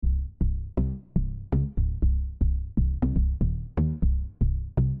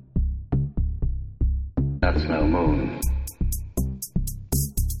That's No Moon.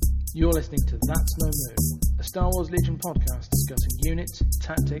 You're listening to That's No Moon, a Star Wars Legion podcast discussing units,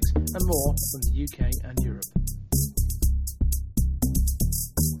 tactics, and more from the UK and Europe.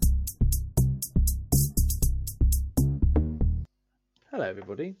 Hello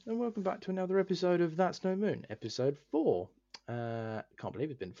everybody, and welcome back to another episode of That's No Moon, episode 4. Can't believe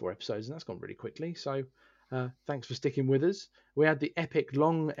it's been 4 episodes, and that's gone really quickly, so thanks for sticking with us. We had the epic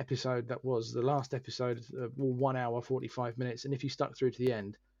long episode that was the last episode, 1 hour, 45 minutes, and if you stuck through to the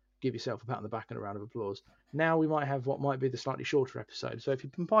end, give yourself a pat on the back and a round of applause. Now we might have what might be the slightly shorter episode, so if you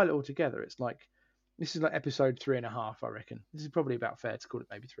compile it all together, this is like episode 3.5, I reckon. This is probably about fair to call it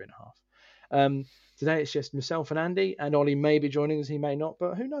maybe 3.5. Today it's just myself and Andy, and Ollie may be joining us, he may not,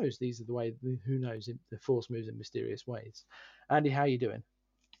 but who knows? Who knows? The force moves in mysterious ways. Andy, how are you doing?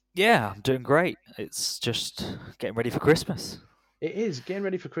 Yeah, I'm doing great. It's just getting ready for Christmas. It is getting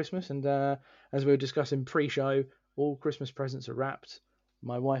ready for Christmas, and as we were discussing pre-show, all Christmas presents are wrapped.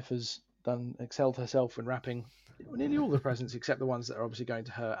 My wife has excelled herself in wrapping nearly all the presents, except the ones that are obviously going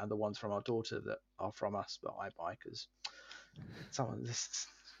to her and the ones from our daughter that are from us, but I buy because some of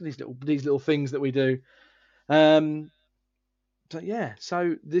these little things that we do.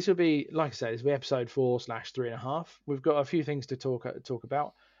 So this will be, like I said, this will be episode 4/3.5. We've got a few things to talk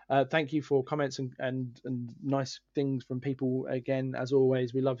about. Thank you for comments and nice things from people again. As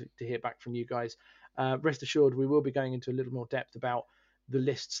always, we love to hear back from you guys. Rest assured, we will be going into a little more depth about the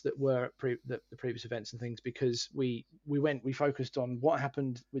lists that were at the previous events and things, because we focused on what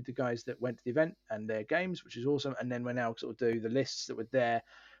happened with the guys that went to the event and their games, which is awesome, and then we're now sort of do the lists that were there.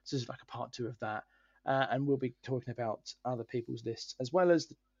 So this is like a part 2 of that, and we'll be talking about other people's lists as well as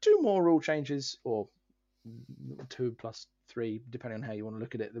the 2 more rule changes, or 2 plus 3 depending on how you want to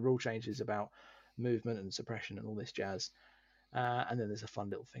look at it. The rule changes about movement and suppression and all this jazz, and then there's a fun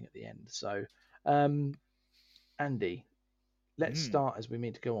little thing at the end. So Andy, let's start as we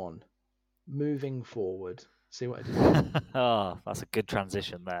mean to go on. Moving forward. See what I did there? Oh, that's a good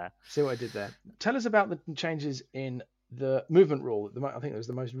transition there. See what I did there? Tell us about the changes in the movement rule. I think it was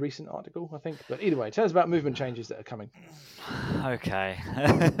the most recent article, I think. But either way, tell us about movement changes that are coming. Okay.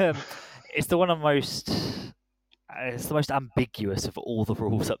 It's the most ambiguous of all the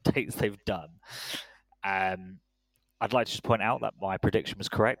rules updates they've done. I'd like to just point out that my prediction was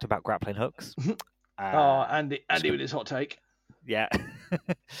correct about grappling hooks. Andy with his hot take. Yeah.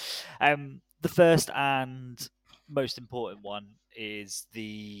 The first and most important one is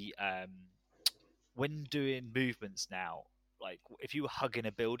the when doing movements now, like if you were hugging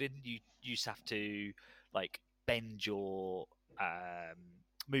a building, you just have to like bend your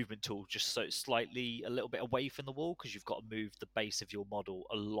movement tool just so it's slightly a little bit away from the wall, because you've got to move the base of your model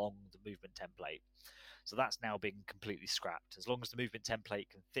along the movement template. So that's now been completely scrapped. As long as the movement template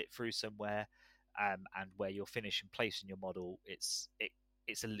can fit through somewhere, and where you're finishing placing your model, it's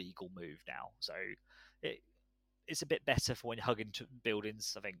a legal move now. So it's a bit better for when you're hugging to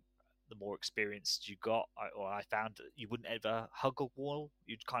buildings. I think the more experienced you got, I found you wouldn't ever hug a wall.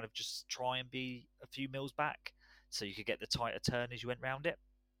 You'd kind of just try and be a few mils back so you could get the tighter turn as you went round it.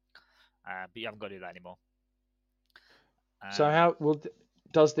 But you haven't got to do that anymore. So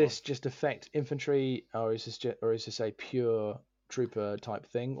does this just affect infantry, or is this a pure trooper type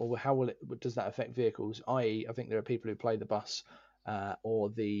thing, or does that affect vehicles? I.e., I think there are people who play the bus or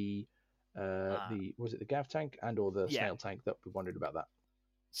the was it the Gav tank or the snail tank that we wondered about that.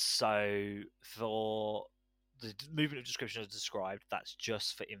 So for the movement of description as described, that's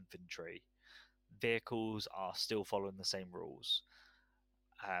just for infantry. Vehicles are still following the same rules,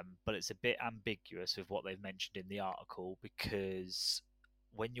 but it's a bit ambiguous with what they've mentioned in the article, because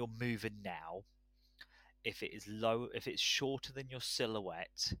when you're moving now, if it's shorter than your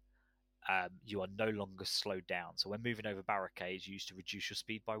silhouette, you are no longer slowed down. So when moving over barricades, you used to reduce your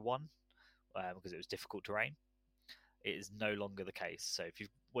speed by 1 because it was difficult terrain. It is no longer the case. So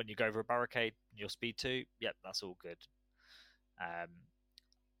when you go over a barricade, your speed 2, yep, that's all good.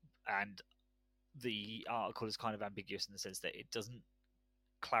 And the article is kind of ambiguous in the sense that it doesn't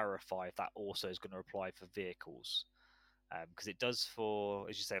clarify if that also is going to apply for vehicles, because it does for,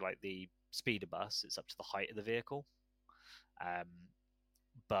 as you say, like the speeder bus, it's up to the height of the vehicle,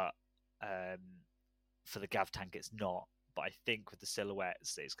 but for the Gav tank it's not. But I think with the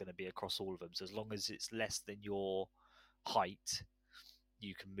silhouettes it's going to be across all of them, so as long as it's less than your height,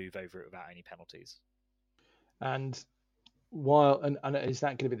 you can move over it without any penalties. And is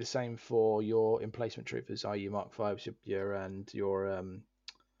that going to be the same for your emplacement troopers, i.e. Mark 5s, your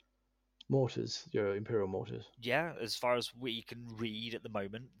mortars, your Imperial mortars? Yeah, as far as we can read at the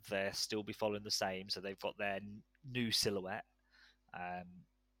moment, they'll still be following the same. So they've got their new silhouette,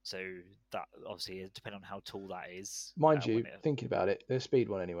 So that obviously depending on how tall that is, Mind you, when it thinking about it, they're speed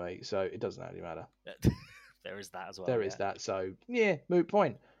one anyway, so it doesn't actually matter. there is that as well. There is Yeah. that. So yeah, moot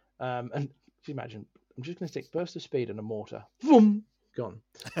point. And just imagine, I'm just going to stick burst of speed and a mortar. Boom, gone.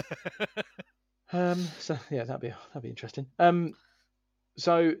 So yeah, that'd be interesting.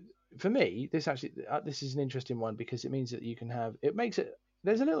 So for me, this is an interesting one because it means that you can have it makes it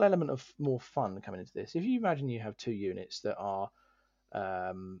there's a little element of more fun coming into this. If you imagine you have two units that are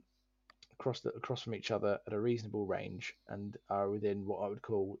um, across from each other at a reasonable range and are within what I would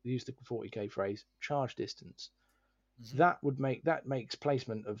call, use the 40k phrase, charge distance, Hmm. that makes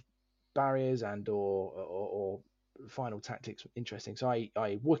placement of barriers and or final tactics interesting. So I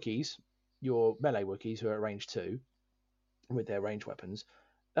Wookiees, your melee Wookiees who are at range 2 with their range weapons,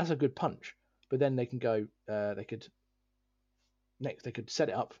 that's a good punch. But then they can go, they could set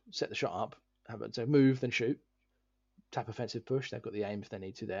the shot up, have it so move then shoot, tap offensive push. They've got the aim if they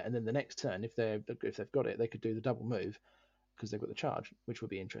need to there, and then the next turn if they've got it, they could do the double move because they've got the charge, which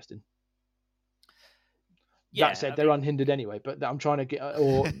would be interesting. That Yeah, said, I they're mean, unhindered anyway. But I'm trying to get,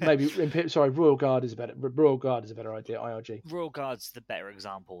 or maybe Royal Guard is a better. Royal Guard is a better idea. IRG. Royal Guard's the better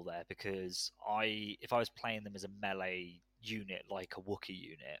example there because if I was playing them as a melee unit like a Wookiee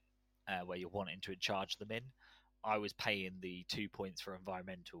unit, where you're wanting to charge them in, I was paying the 2 points for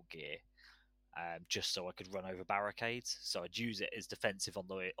environmental gear, just so I could run over barricades. So I'd use it as defensive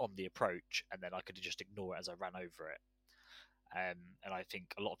on the approach, and then I could just ignore it as I ran over it. And I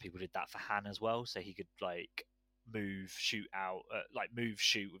think a lot of people did that for Han as well, so he could like move, shoot out, move,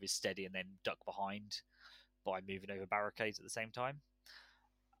 shoot with his steady, and then duck behind by moving over barricades at the same time.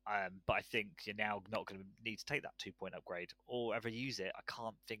 But I think you're now not going to need to take that 2 point upgrade or ever use it. I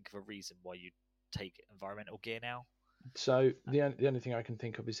can't think of a reason why you'd take environmental gear now. So the only thing I can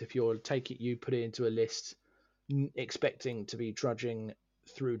think of is if you're take it, you put it into a list expecting to be trudging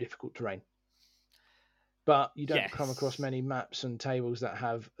through difficult terrain, but you don't come across Yes. many maps and tables that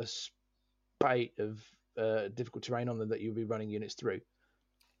have a spate of difficult terrain on them that you'll be running units through.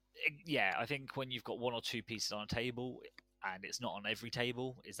 Yeah, I think when you've got one or two pieces on a table and it's not on every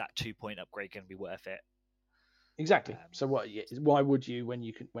table, is that 2 point upgrade going to be worth it? Exactly. So why would you when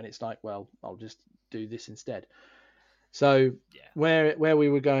it's like, well, I'll just do this instead. So Yeah. where we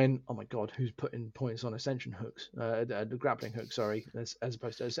were going, oh my god, who's putting points on ascension hooks, the grappling hooks, sorry, as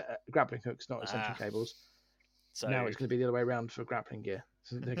opposed to grappling hooks, not ascension cables. So now it's going to be the other way around for grappling gear.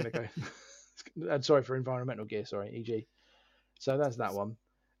 So they're going to go. And sorry for environmental gear, sorry, EG. So that's that one.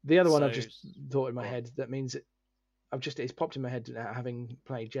 The other one I've just thought in my head that means it's popped in my head having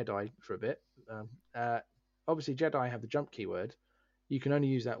played Jedi for a bit. Obviously, Jedi have the jump keyword. You can only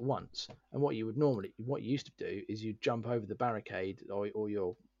use that once, and what you used to do is you jump over the barricade or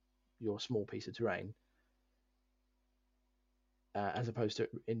your small piece of terrain, as opposed to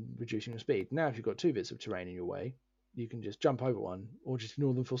in reducing your speed. Now, if you've got two bits of terrain in your way, you can just jump over one or just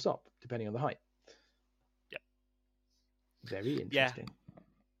ignore them full stop, depending on the height. Yep. Very interesting.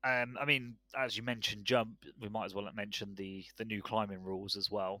 Yeah. I mean, as you mentioned, jump. We might as well mention the new climbing rules as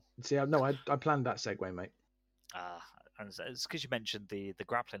well. See, I planned that segue, mate. And it's because you mentioned the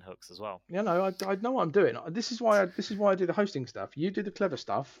grappling hooks as well. Yeah, no, I know what I'm doing. This is why I do the hosting stuff. You do the clever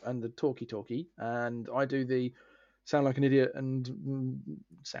stuff and the talky, and I do the sound like an idiot and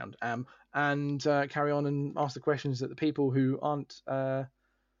and carry on and ask the questions that the people who aren't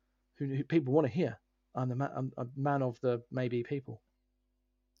who people want to hear. I'm a man of the maybe people.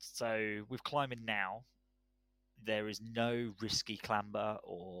 So with climbing now, there is no risky clamber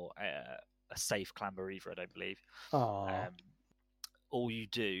or a safe clamber either. I don't believe. All you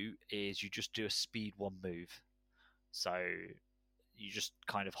do is you just do a speed one move. So you just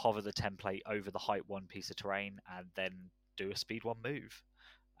kind of hover the template over the height one piece of terrain and then do a speed one move,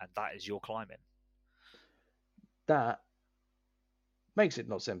 and that is your climbing. That makes it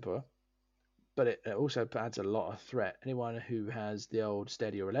not simpler, but it also adds a lot of threat. Anyone who has the old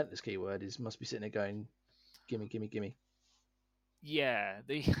steady or relentless keyword must be sitting there going, "Gimme, gimme, gimme." Yeah,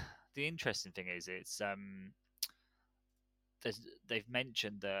 the interesting thing is they've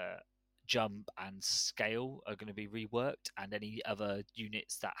mentioned the jump and scale are going to be reworked, and any other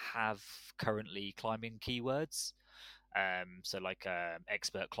units that have currently climbing keywords, so like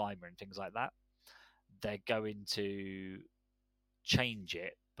expert climber and things like that, they're going to change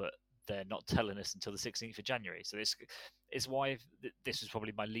it, but they're not telling us until the 16th of January. So this is why this was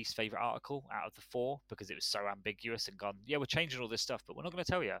probably my least favorite article out of the four, because it was so ambiguous and gone, yeah, we're changing all this stuff, but we're not going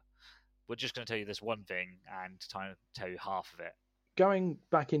to tell you. We're just going to tell you this one thing and try to tell you half of it. Going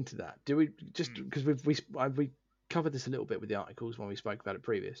back into that, do we just because we covered this a little bit with the articles when we spoke about it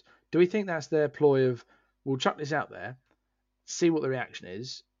previous? Do we think that's their ploy of we'll chuck this out there, see what the reaction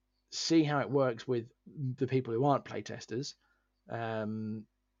is, see how it works with the people who aren't playtesters, and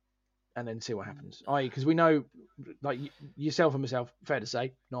then see what happens. I.e., because we know, like yourself and myself, fair to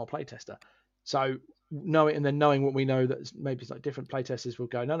say, not a playtester. So knowing what we know, that maybe it's like different playtesters will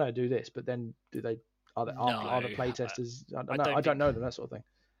go, no, do this, but then do they? No, Are the playtesters? I don't I know. don't I don't think. know them, that sort of thing.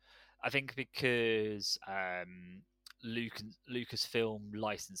 I think because Lucasfilm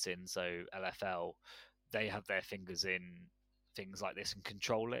licensing, so LFL, they have their fingers in things like this and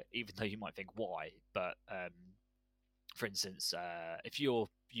control it, even though you might think why. But for instance, if you're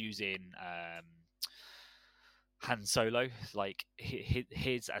using Han Solo, like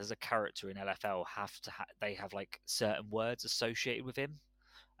his as a character in LFL, they have like certain words associated with him.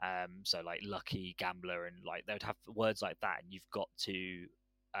 So like lucky gambler, and like they would have words like that, and you've got to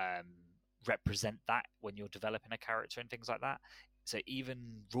um, represent that when you're developing a character and things like that. So even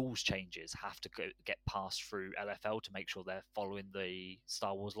rules changes have to get passed through LFL to make sure they're following the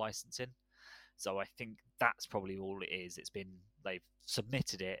Star Wars licensing. So I think that's probably all it is. They've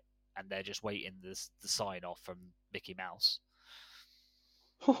submitted it and they're just waiting the sign off from Mickey Mouse.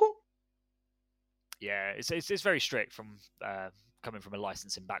 Yeah, it's very strict from coming from a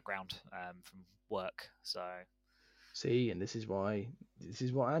licensing background from work. So see, and this is what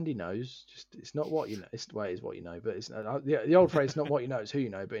Andy knows. Just it's not what you know. It's the way is what you know. But it's the old phrase, not what you know, it's who you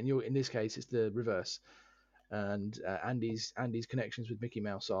know. But in this case, it's the reverse. And Andy's connections with Mickey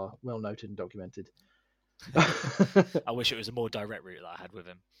Mouse are well noted and documented. I wish it was a more direct route that I had with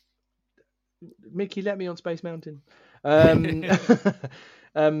him. Mickey, let me on Space Mountain.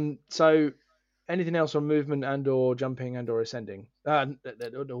 So anything else on movement and or jumping and or ascending, all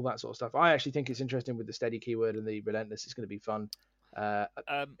that sort of stuff? I actually think it's interesting with the steady keyword and the relentless. It's going to be fun.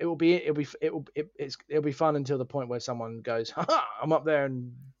 It'll be fun until the point where someone goes, "Ha, I'm up there,"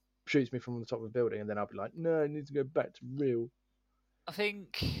 and shoots me from the top of a building, and then I'll be like, "No, I need to go back to real." I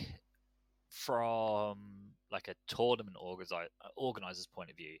think from like a tournament organizer's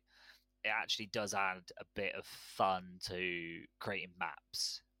point of view, it actually does add a bit of fun to creating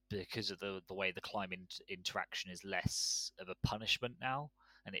maps because of the way the climbing interaction is less of a punishment now,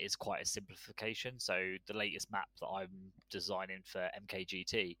 and it is quite a simplification. So the latest map that I'm designing for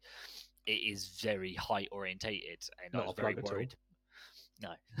MKGT, it is very height orientated, and Not I was a plug very at all. worried.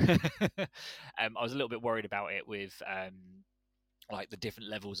 No, I was a little bit worried about it with like the different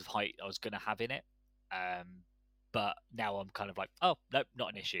levels of height I was going to have in it. But now I'm kind of like, oh, no,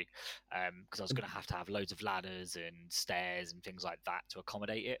 not an issue. Because I was going to have loads of ladders and stairs and things like that to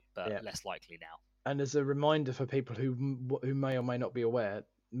accommodate it, but less likely now. And as a reminder for people who may or may not be aware,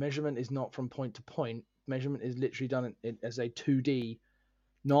 measurement is not from point to point. Measurement is literally done as a 2D,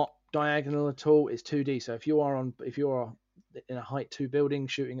 not diagonal at all. It's 2D. So if you are in a height 2 building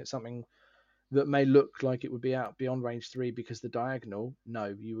shooting at something that may look like it would be out beyond range 3 because the diagonal,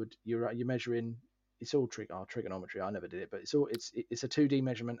 no, you're measuring. It's all trigonometry. I never did it, but it's a 2D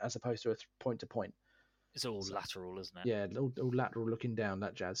measurement as opposed to a point to point. It's all lateral, isn't it? Yeah, all lateral, looking down,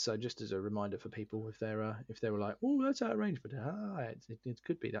 that jazz. So just as a reminder for people, if they were like, oh, that's out of range, but it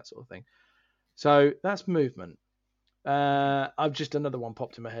could be that sort of thing. So that's movement. I've just another one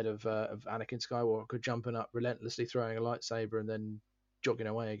popped in my head of Anakin Skywalker jumping up, relentlessly throwing a lightsaber, and then jogging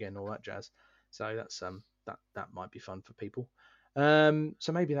away again, all that jazz. So that's that might be fun for people.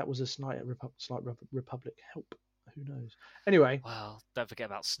 So maybe that was a slight Republic help. Who knows? Anyway. Well, don't forget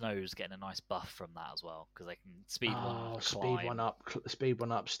about Snows getting a nice buff from that as well, because they can speed one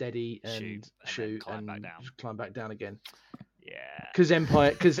up, steady and shoot and climb back down again. Yeah. Because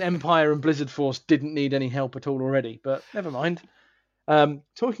Empire and Blizzard Force didn't need any help at all already, but never mind.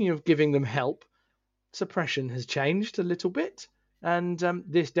 Talking of giving them help, suppression has changed a little bit. And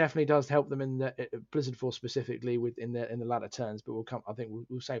this definitely does help them in the Blizzard Force specifically in the latter turns, but I think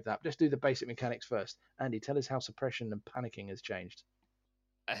we'll save that. Let's do the basic mechanics first. Andy, tell us how suppression and panicking has changed.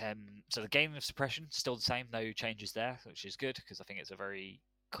 So the game of suppression still the same, no changes there, which is good because I think it's a very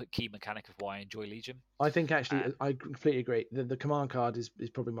key mechanic of why I enjoy Legion. I think actually I completely agree. The command card is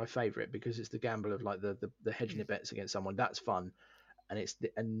probably my favourite because it's the gamble of like the hedging your bets against someone. That's fun, and it's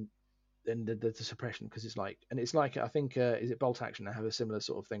the suppression because it's like I think is it Bolt Action? I have a similar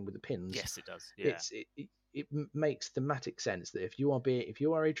sort of thing with the pins. Yes, it does. Yeah. It makes thematic sense that if you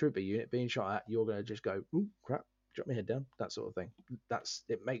are a trooper unit being shot at, you're going to just go, ooh, crap, drop my head down, that sort of thing.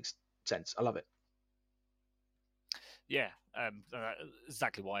 It makes sense. I love it. Yeah,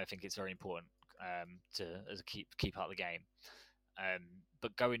 exactly why I think it's very important as a key part of the game.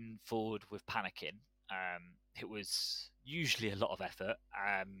 But going forward with panicking, it was usually a lot of effort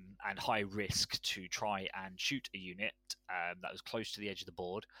and high risk to try and shoot a unit that was close to the edge of the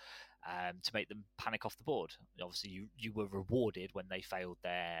board. to make them panic off the board. Obviously, you were rewarded when they failed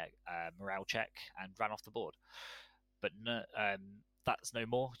their morale check and ran off the board, but no, that's no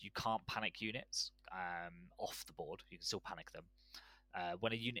more. You can't panic units off the board. You can still panic them.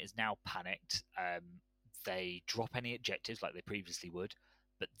 When a unit is now panicked, they drop any objectives like they previously would,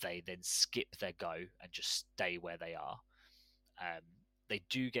 but they then skip their go and just stay where they are. They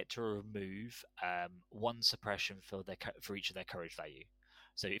do get to remove one suppression for each of their courage value.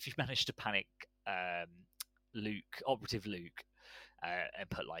 So if you manage to panic operative Luke, and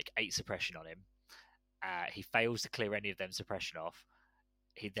put like 8 suppression on him, he fails to clear any of them suppression off.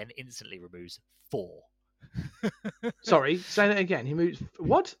 He then instantly removes 4. Sorry, say that again. He moves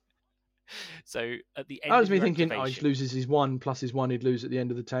what? So at the end, I was of me your thinking, activation, he loses his 1 plus his 1 he'd lose at the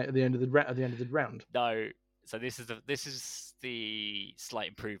end of the round. No, so this is the slight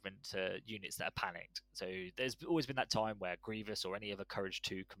improvement to units that are panicked. So there's always been that time where Grievous or any other Courage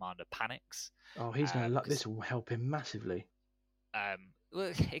 2 commander panics. Oh, he's going to this will help him massively.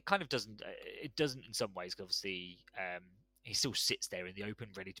 Well, it kind of doesn't. It doesn't in some ways. 'Cause obviously, he still sits there in the open,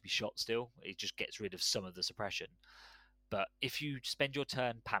 ready to be shot. Still, it just gets rid of some of the suppression. But if you spend your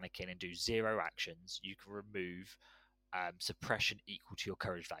turn panicking and do 0 actions, you can remove suppression equal to your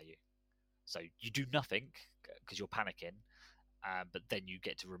courage value. So you do nothing because you're panicking, but then you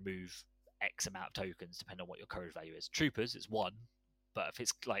get to remove X amount of tokens depending on what your courage value is. Troopers, it's 1. But if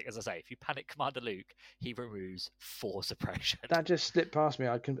it's like, as I say, if you panic Commander Luke, he removes 4 suppression. That just slipped past me.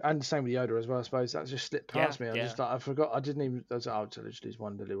 And the same with Yoda as well, I suppose. That just slipped past me. I forgot. I didn't even. I was like, I'll just lose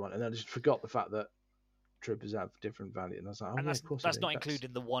 1 to lose 1, and I just forgot the fact that troopers have different value. And I was like, and of course. That's not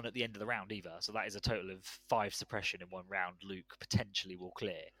including the 1 at the end of the round either. So that is a total of 5 suppression in 1 round. Luke potentially will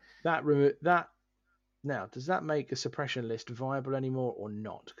clear. Now, does that make a suppression list viable anymore or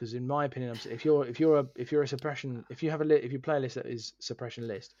not? Because in my opinion, if you play a list that is suppression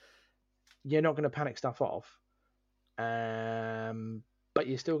list, you're not going to panic stuff off, but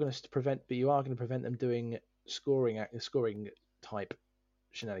you're still going to prevent. But you are going to prevent them doing scoring type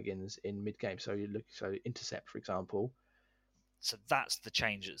shenanigans in mid game. So intercept, for example. So that's the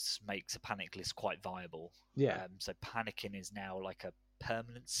change that makes a panic list quite viable. Yeah. So panicking is now like a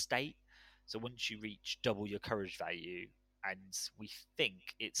permanent state. So once you reach double your courage value, and we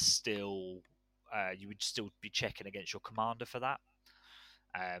think it's still, you would still be checking against your commander for that.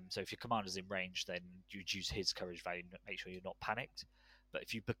 So if your commander's in range, then you'd use his courage value and make sure you're not panicked. But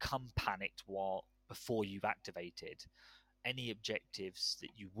if you become panicked before you've activated, any objectives that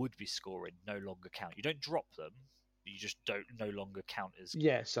you would be scoring no longer count. You don't drop them, you just no longer count as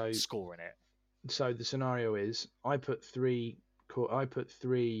scoring it. So the scenario is I put 3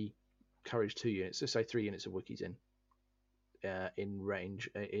 courage 2 units, let's say 3 units of Wookiees in range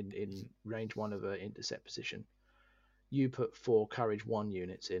in range 1 of an intercept position. You put 4 courage 1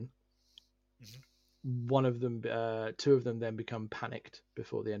 units in. Mm-hmm. 1 of them 2 of them then become panicked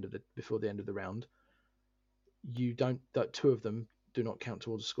before the end of the round. 2 of them do not count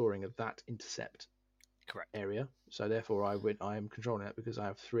towards the scoring of that intercept area. So therefore I am controlling that because I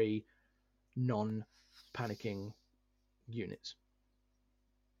have 3 non-panicking units.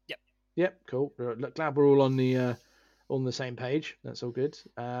 Yep, cool. Glad we're all on the same page. That's all good.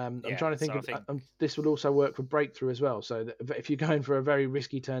 I'm trying to think this would also work for breakthrough as well. So that if you're going for a very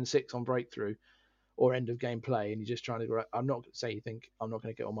risky turn 6 on breakthrough or end of game play, and you're just trying to go, I'm not going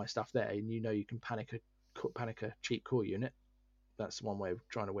to get all my stuff there, and you can panic a cheap core unit. That's one way of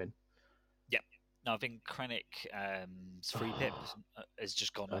trying to win. Yep. No, I think Krennic's free pip has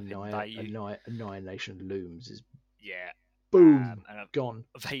just gone up in value. Annihilation Looms is boom gone.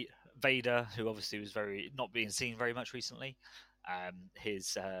 Vader, who obviously was not being seen very much recently,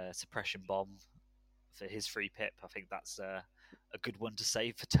 his suppression bomb for his free pip, I think that's a good one to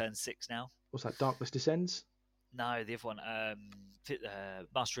save for turn 6 now. What's that? Darkness Descends? No, the other one,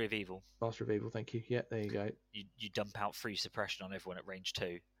 Mastery of Evil. Master of Evil, thank you. Yeah, there you go. You dump out 3 suppression on everyone at range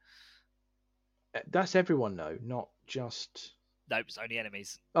 2. That's everyone though, not just. No, it's only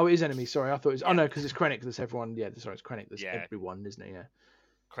enemies. Oh, it is enemies. Sorry, I thought it was. Yeah. Oh no, because it's Krennic. That's everyone. Yeah, sorry, it's Krennic. That's everyone, isn't it? Yeah.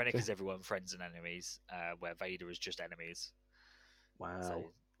 Krennic is everyone, friends and enemies, where Vader is just enemies. Wow.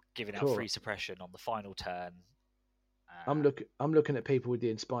 So giving out 3 suppression on the final turn. I'm looking at people with the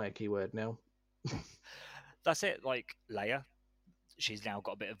inspire keyword now. That's it. Like Leia, she's now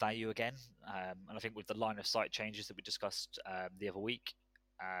got a bit of value again, and I think with the line of sight changes that we discussed the other week,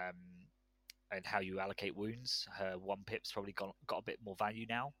 and how you allocate wounds, her 1 pip's probably got a bit more value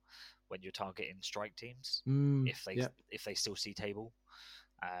now when you're targeting strike teams if they still see table.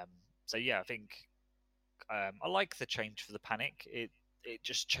 So yeah, I think I like the change for the panic. It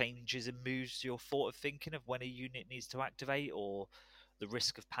just changes and moves your thought of thinking of when a unit needs to activate, or the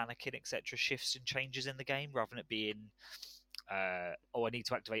risk of panicking, etc., shifts and changes in the game, rather than it being, oh, I need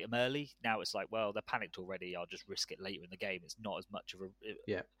to activate them early. Now it's like, well, they're panicked already. I'll just risk it later in the game. It's not as much of a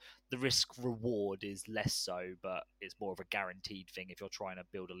Yeah. The risk reward is less so, but it's more of a guaranteed thing if you're trying to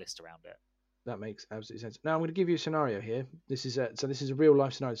build a list around it. That makes absolute sense. Now I'm going to give you a scenario here. This is a real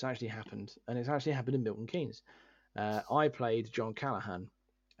life scenario that's actually happened, and it's actually happened in Milton Keynes. I played John Callahan,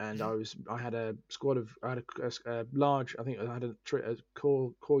 and I had a squad of a large. I think I had a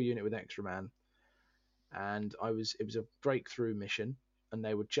core unit with extra man, and it was a breakthrough mission, and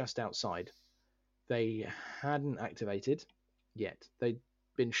they were just outside. They hadn't activated yet. They'd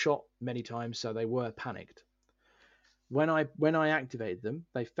been shot many times, so they were panicked. When I activated them,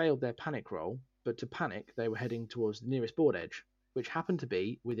 they failed their panic roll, but to panic, they were heading towards the nearest board edge, which happened to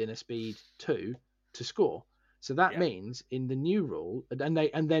be within a speed 2 to score. So that means in the new rule,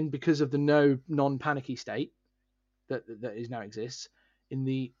 and then because of the no non-panicky state that is now exists,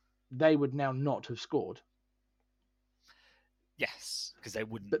 they would now not have scored. Yes, because they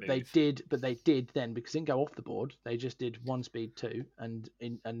wouldn't. But move. they did then, because it didn't go off the board. They just did 1 speed 2, and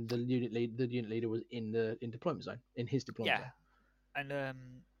the unit leader was in deployment zone, in his deployment zone.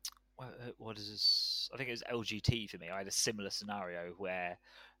 And what is this? I think it was LGT for me. I had a similar scenario where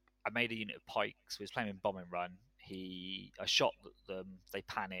I made a unit of pikes. We was playing in bombing run. I shot them. They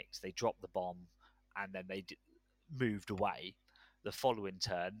panicked. They dropped the bomb, and then they moved away. The following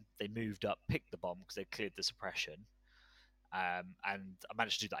turn, they moved up, picked the bomb because they cleared the suppression. And I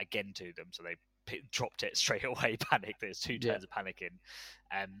managed to do that again to them, so they dropped it straight away, panicked. There's 2 turns of panicking.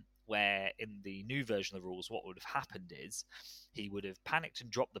 Where in the new version of the rules, what would have happened is he would have panicked and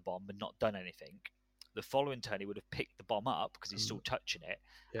dropped the bomb and not done anything. The following turn, he would have picked the bomb up because he's still touching it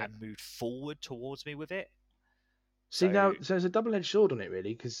and moved forward towards me with it. See, now, so there's a double-edged sword on it,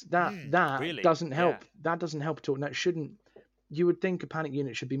 really, because that really? doesn't help. Yeah. That doesn't help at all. And that shouldn't. You would think a panic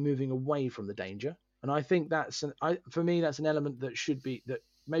unit should be moving away from the danger. And I think for me, that's an element that should be, that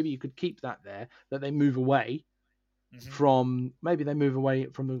maybe you could keep that there, that they move away from, maybe they move away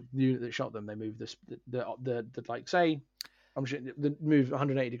from the unit that shot them. They move the like, say, I'm sure the move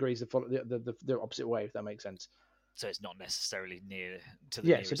 180 degrees to follow the opposite way, if that makes sense. So it's not necessarily near to the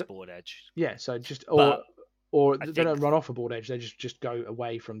nearest board edge. Yeah, so just, or they don't run off a board edge, they just go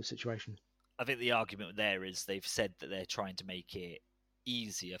away from the situation. I think the argument there is they've said that they're trying to make it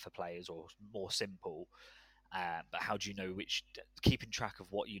easier for players or more simple, but how do you know keeping track of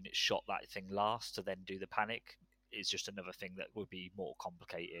what unit shot that thing last to then do the panic is just another thing that would be more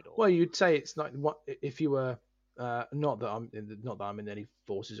complicated. Well, you'd say it's like, what if you were not that I'm in any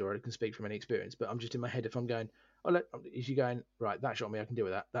forces or I can speak from any experience, but I'm just in my head, if I'm going, is you going, right, that shot me, I can deal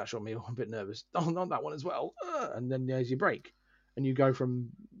with that. That shot me, I'm a bit nervous. Oh, not that one as well. And then there's your break, and you go from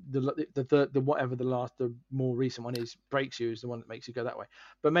the whatever the more recent one is, breaks you is the one that makes you go that way.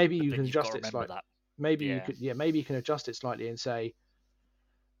 But maybe you can adjust it slightly. Maybe you could, maybe you can adjust it slightly and say,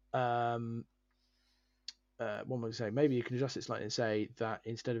 what am I say? Maybe you can adjust it slightly and say that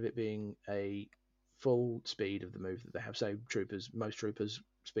instead of it being a full speed of the move that they have, say most troopers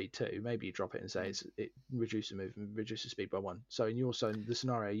speed 2, maybe you drop it and say it reduces move and reduces speed by 1. So in the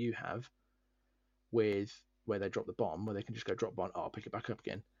scenario you have with where they drop the bomb, where they can just go drop bomb, pick it back up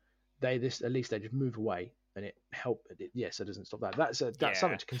again. At least they just move away and it help. Yes, it doesn't stop that. That's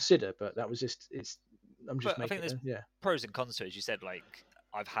something to consider. But that was just I'm just making. I think there's pros and cons to it. As you said, like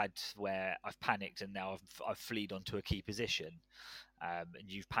I've had where I've panicked and now I've fled onto a key position, and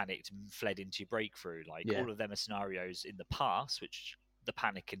you've panicked and fled into your breakthrough. All of them are scenarios in the past which the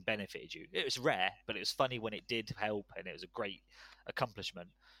panic and benefited you. It was rare, but it was funny when it did help, and it was a great accomplishment.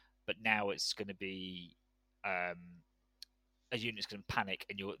 But now it's going to be a unit's going to panic,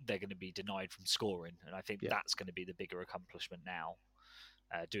 and they're going to be denied from scoring. And I think that's going to be the bigger accomplishment now.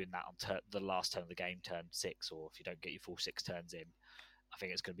 Doing that on the last turn of the game, turn 6, or if you don't get your full 6 turns in, I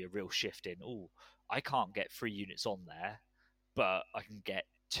think it's going to be a real shift in. I can't get 3 units on there, but I can get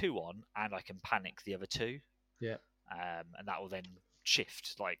 2 on, and I can panic the other 2. Yeah. And that will then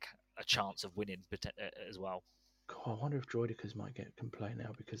shift like a chance of winning as well. God, I wonder if droidicas might get complaint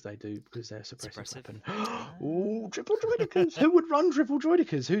now because they're suppressive weapon. Ooh, triple droidicas! Who would run triple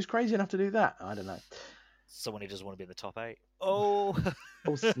droidicas? Who's crazy enough to do that? I don't know. Someone who doesn't want to be in the top 8. Oh,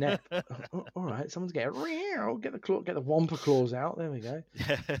 oh snap! All right, someone's get the Wampa claws out. There we go.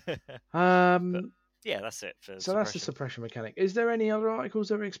 But, that's it. So that's the suppression mechanic. Is there any other articles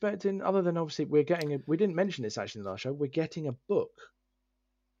that we're expecting other than obviously we didn't mention this actually in the last show. We're getting a book.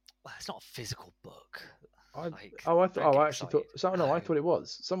 Well, it's not a physical book. I thought it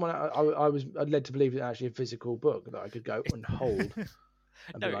was. I was led to believe it's actually a physical book that I could go and hold.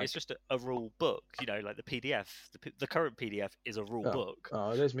 and No, be it's like, just a rule book. Like the PDF. The current PDF is a rule oh, book.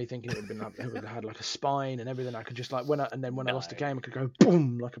 oh, there's me thinking it would have been like, it would have had like a spine and everything. I could just like when I No, lost a game, I could go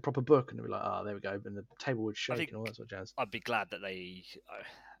boom like a proper book, and it'd be like, oh, there we go, and the table would I shake think and all that sort of jazz. I'd be glad that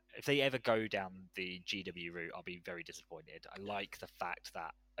if they ever go down the GW route, I'll be very disappointed. I like the fact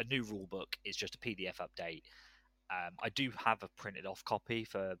that a new rule book is just a PDF update. I do have a printed off copy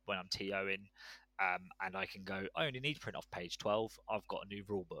for when I'm TOing, and I can go, I only need to print off page 12. I've got a new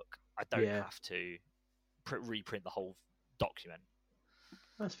rule book. I don't Yeah, have to reprint the whole document.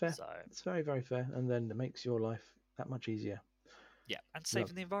 that's fair. So, It's very, very fair, and then it makes your life that much easier. yeah, and Love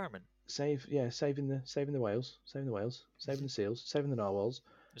saving the environment. saving the whales, saving the seals, saving the narwhals.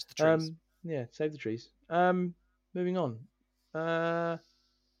 Just the trees. Yeah, save the trees. Moving on.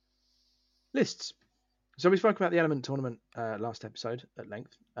 Lists. So we spoke about the Element Tournament last episode at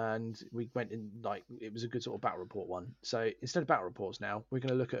length, and we went in like it was a good sort of battle report one. So instead of battle reports now, we're going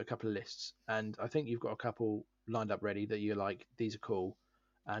to look at a couple of lists, and I think you've got a couple lined up ready that you're like, these are cool,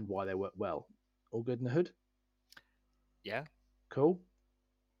 and why they work well. All good in the hood? Yeah. Cool.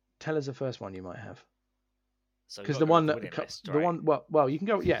 Tell us the first one you might have. So Because the one that list, the right? one well you can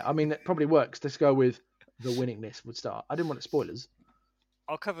go, yeah, I mean it probably works. Let's go with the winning list would start. I didn't want it spoilers.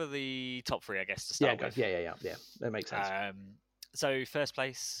 I'll cover the top three, I guess, to Yeah, start with. yeah. That makes sense. So first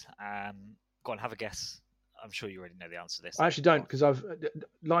place, go on, have a guess. I'm sure you already know the answer to this. I actually don't, because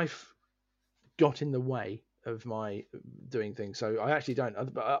life got in the way of my doing things, so I actually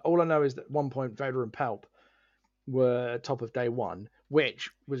don't. But all I know is that at one point Vader and Palp were top of day one, which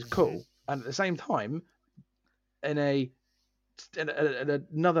was cool, and at the same time, in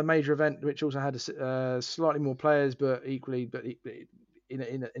another major event which also had slightly more players, but equally,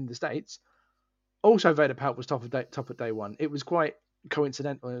 in the States, also Vader Palp was top of day one. It was quite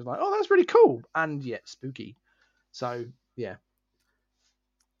coincidental. It was like, oh, that's really cool, and yet spooky. So yeah.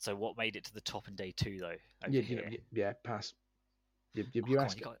 So what made it to the top in day two, though? Yeah, pass. You Come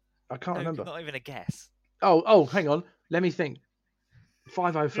asked. on, I can't remember. Not even a guess. Oh, hang on. Let me think.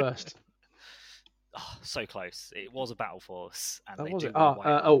 5-0 first. Oh, so close. It was a battle force, and they Was do it? wear white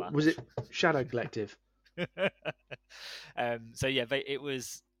armor. Was it Shadow Collective? So yeah, it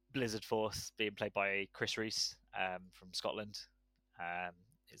was Blizzard Force being played by Chris Reese from Scotland.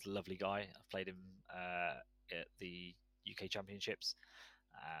 He's a lovely guy. I've played him at the UK Championships,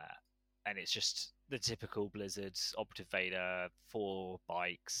 and it's just the typical Blizzard Operative Vader, 4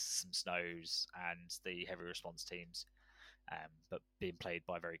 bikes, some snows, and the heavy response teams. But being played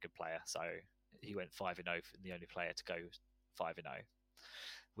by a very good player, so he went 5-0, the only player to go 5-0.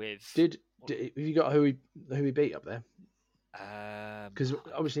 With have you got who he beat up there? Because I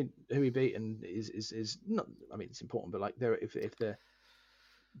obviously who he beat and is not. I mean, it's important, but like if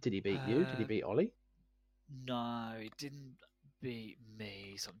did he beat you? Did he beat Ollie? No, he didn't beat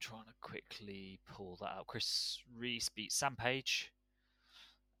me. So I'm trying to quickly pull that out. Chris Reese beat Sam Page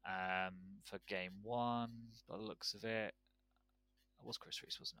for game one. By the looks of it, it was Chris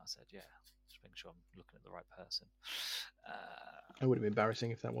Reese, wasn't it? I said, yeah. Just making sure I'm looking at the right person. It would have been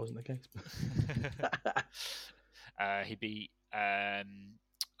embarrassing if that wasn't the case. He beat.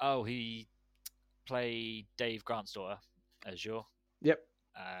 He played Dave Grant's daughter, Azure. Yep.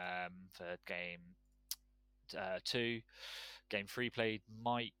 For game 2. Game 3 played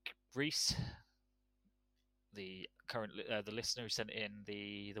Mike Reese, the current the listener who sent in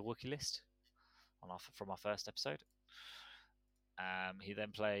the Wookiee list from our first episode. He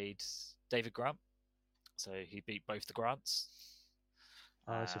then played David Grant, so he beat both the Grants.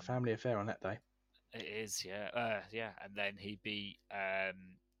 It's a family affair on that day. It is, yeah, and then he beat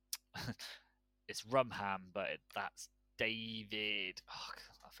it's Rumham, but that's David. Oh,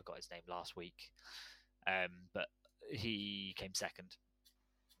 I forgot his name last week, but he came second.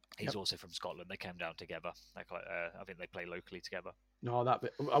 He's also from Scotland. They came down together. I think they play locally together. No, that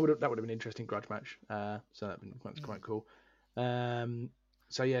would have been an interesting grudge match. So that's quite cool.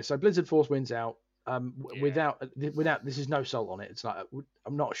 So Blizzard Force wins out. Without this is no salt on it. It's like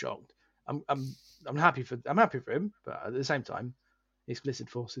I'm not shocked. I'm happy for him, but at the same time, it's Blizzard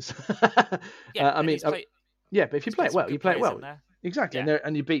Forces. Yeah, but if you play it well, you play it well. Exactly, yeah.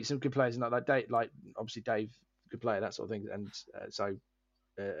 and you beat some good players, and like obviously Dave, good player, that sort of thing, and so.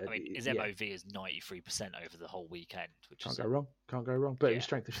 His MOV is 93% over the whole weekend, which can't go wrong. But it was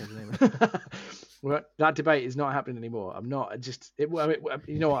strength of schedule. Well, that debate is not happening anymore. I'm not just it.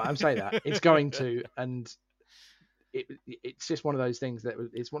 You know what? I'm saying that it's going to, and it's just one of those things that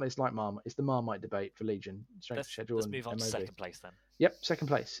it's like Marmite. It's the Marmite debate for Legion strength of schedule. Let's move on MOV. to second place then. Yep, second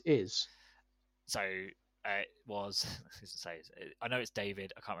place is. So it was. I know it's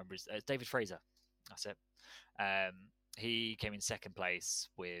David. I can't remember. It's David Fraser. That's it. he came in second place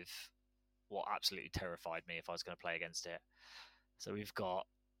with what absolutely terrified me if I was going to play against it. So we've got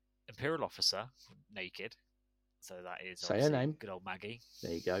Imperial Officer, naked. So that is Say her obviously name. good old Maggie.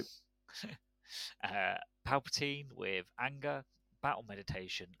 There you go. Palpatine with Anger, Battle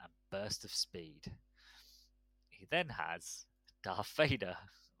Meditation, and Burst of Speed. He then has Darth Vader,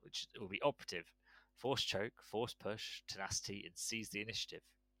 which will be operative, Force Choke, Force Push, Tenacity, and Seize the Initiative.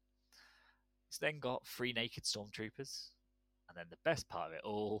 He's then got 3 naked Stormtroopers, and then the best part of it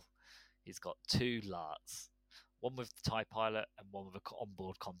all, he's got 2 Larts. One with the TIE Pilot and one with an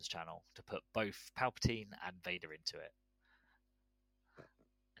onboard comms channel to put both Palpatine and Vader into it.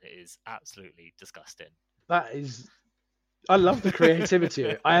 It is absolutely disgusting. That is... I love the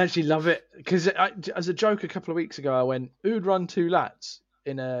creativity. I actually love it because as a joke a couple of weeks ago, I went, "Who'd run 2 lats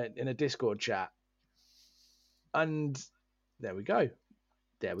in a Discord chat?" And there we go.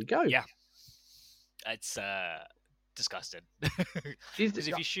 There we go. Yeah, it's disgusting. Because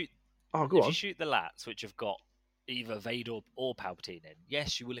if you shoot, you shoot the lats, which have got either Vader or Palpatine in,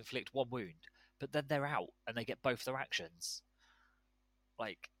 yes, you will inflict 1 wound, but then they're out and they get both their actions.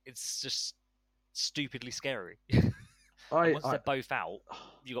 Like, it's just stupidly scary. Once they're both out,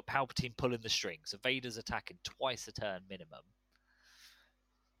 you got Palpatine pulling the string, so Vader's attacking twice a turn minimum.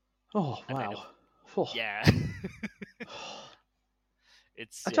 Oh wow! Yeah.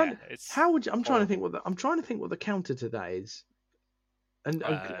 It's how would you, I'm trying to think what the counter to that is, and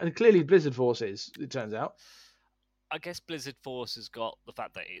clearly Blizzard Force is. It turns out. I guess Blizzard Force has got the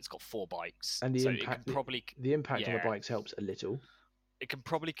fact that it's got 4 bikes, and the so impact. It can probably, the impact on the bikes helps a little. It can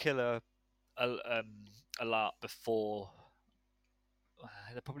probably kill a Lart before.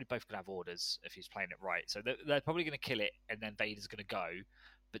 They're probably both going to have orders if he's playing it right. So they're probably going to kill it, and then Vader's going to go,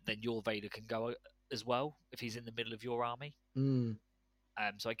 but then your Vader can go as well if he's in the middle of your army.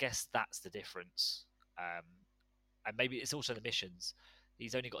 So I guess that's the difference. And maybe it's also the missions.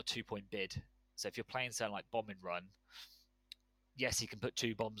 He's only got a 2-point bid. So if you're playing something like Bombing Run, yes, he can put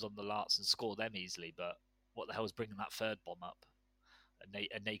 2 bombs on the Larts and score them easily, but what the hell is bringing that 3rd bomb up?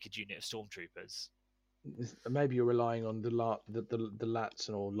 A naked unit of Stormtroopers. Maybe you're relying on the lats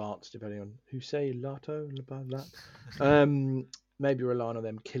or larts, depending on who say lato about that. Maybe you're relying on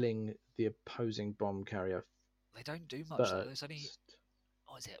them killing the opposing bomb carrier. They don't do much. There's only,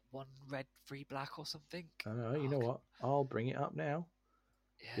 what is it, 1 red, 3 black or something? I don't know. You know what? I'll bring it up now.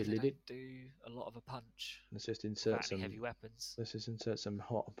 Yeah, they don't do a lot of a punch. Let's just insert some heavy weapons. Let's just insert some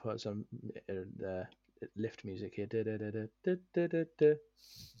lift music here.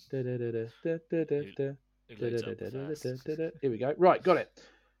 Here we go. Right, got it.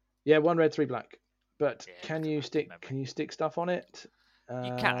 Yeah, 1 red, 3 black. But can you stick stuff on it?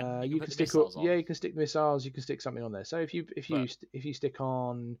 You can. You can stick. You can stick missiles. You can stick something on there. So if you stick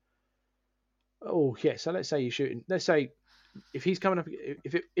on. Oh yeah. So let's say you're shooting. Let's say if he's coming up.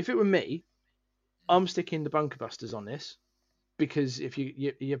 If it were me, I'm sticking the bunker busters on this because if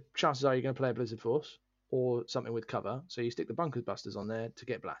your chances are you're going to play a Blizzard Force or something with cover, so you stick the bunker busters on there to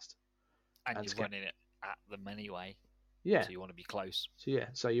get blast. And you're running it at them anyway. Yeah. So you want to be close. So yeah.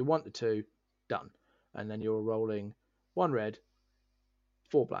 So you want the 2 done, and then you're rolling 1 red,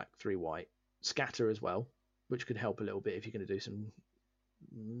 4 black, 3 white, scatter as well, which could help a little bit if you're going to do some.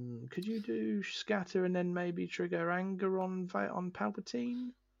 Could you do scatter and then maybe trigger anger on Palpatine?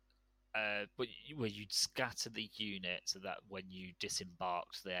 But you'd scatter the unit so that when you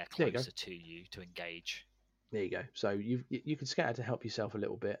disembarked, they're closer to you to engage. There you go. So you can scatter to help yourself a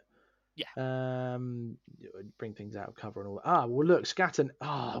little bit. Yeah. Bring things out of cover and all that. Well look, scatter.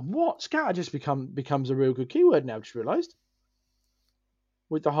 What? Scatter just becomes a real good keyword now. Just realised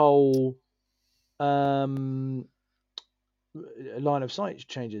with the whole line of sight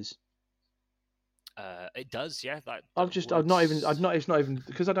changes. It does, yeah. It's not even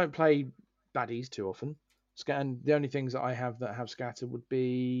because I don't play baddies too often. And the only things that I have that have scatter would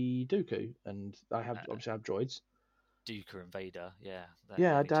be Dooku, and I have obviously have droids. Dooku and Vader, yeah.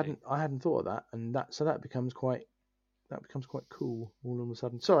 Yeah, I hadn't thought of that, and that becomes quite cool all of a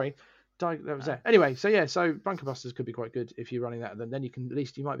sudden. Sorry, that was there. Anyway, so bunker busters could be quite good if you're running that. Then you can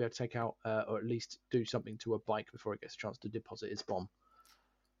you might be able to take out or at least do something to a bike before it gets a chance to deposit its bomb.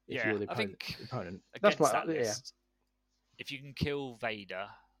 If you're the opponent. That's that list, if you can kill Vader,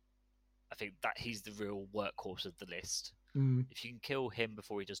 I think that he's the real workhorse of the list. If you can kill him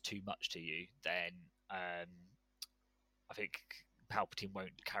before he does too much to you, then I think Palpatine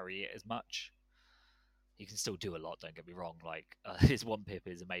won't carry it as much. He can still do a lot, don't get me wrong. Like his 1 pip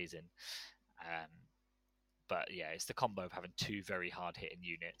is amazing. But yeah, it's the combo of having 2 very hard hitting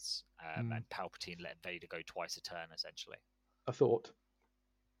units and Palpatine letting Vader go twice a turn essentially. A thought.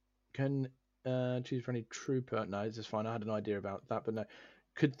 Can Choose for any trooper. No, it's just fine. I had an idea about that, but no.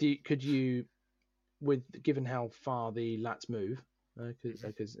 Could you, with given how far the lats move,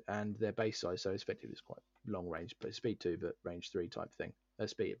 and their base size, so effectively it's quite long range, but speed 2 but range 3 type thing.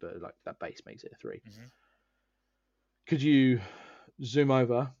 Speed, but like that base makes it a 3. Could you zoom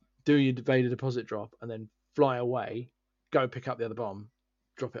over, do your Vader deposit drop, and then fly away, go pick up the other bomb,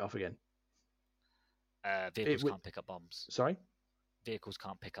 drop it off again? Vehicles can't pick up bombs. Sorry? Vehicles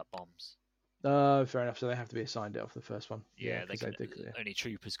can't pick up bombs. Fair enough. So they have to be assigned it off the first one. Yeah, only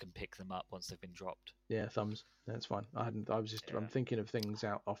troopers can pick them up once they've been dropped. Yeah, thumbs. That's fine. I'm thinking of things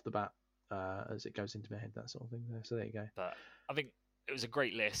out off the bat as it goes into my head, that sort of thing. So there you go. But I think it was a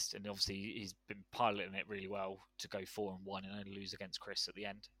great list, and obviously he's been piloting it really well to go 4-1 and only lose against Chris at the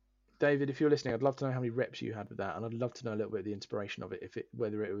end. David, if you're listening, I'd love to know how many reps you had with that, and I'd love to know a little bit of the inspiration of it.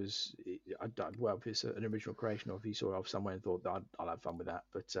 Whether it was, if it's an original creation, or if you saw it off somewhere and thought I'll have fun with that.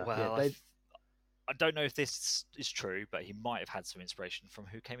 But Dave, I don't know if this is true, but he might have had some inspiration from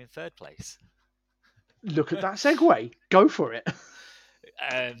who came in third place. Look at that segue. Go for it.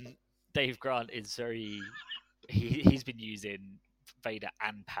 Dave Grant is he's been using Vader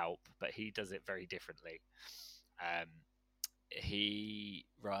and Palp, but he does it very differently. He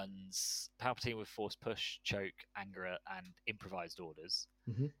runs Palpatine with Force Push, Choke, Anger, and Improvised Orders.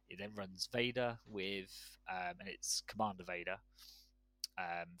 Mm-hmm. He then runs Vader with, and it's Commander Vader,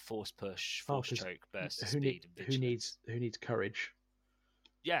 Force Push, Force Choke, Burst of Speed, and Vigilance. Who needs courage?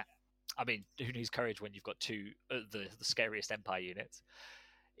 Yeah, I mean, who needs courage when you've got two the scariest Empire units?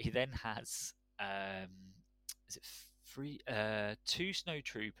 He then has, is it 2 snow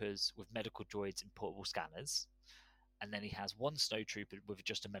troopers with medical droids and portable scanners. And then he has 1 snow trooper with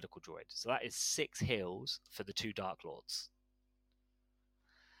just a medical droid. So that is 6 heals for the 2 Dark Lords.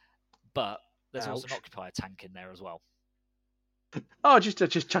 But there's also an occupier tank in there as well. Oh, just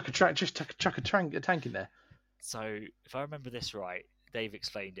chuck a tank in there. So if I remember this right, Dave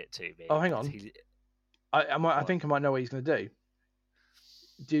explained it to me. Oh, hang on. I think I might know what he's going to do.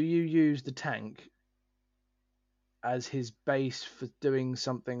 Do you use the tank as his base for doing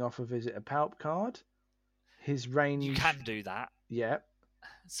something off of, is it a Palp card? His range. You can do that. Yeah.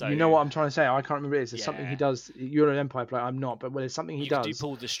 So you know what I'm trying to say. I can't remember. There's something he does. You're an Empire player. I'm not. But when there's something he does, you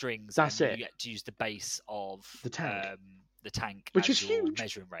pull the strings. That's it. You get to use the base of the tank. Which is huge.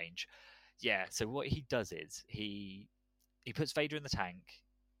 Measuring range. Yeah. So what he does is he puts Vader in the tank.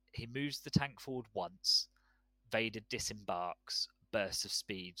 He moves the tank forward once. Vader disembarks. Bursts of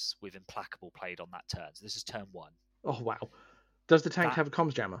speeds with Implacable played on that turn. So this is turn 1. Oh wow! Does the tank have a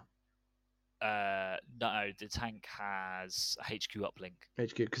comms jammer? No, the tank has a HQ uplink.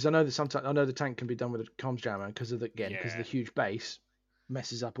 HQ, because I know that sometimes the tank can be done with a comms jammer because of the huge base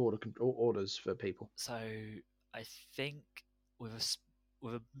messes up orders for people. So I think with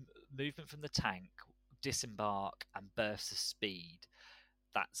a movement from the tank, disembark and burst of speed,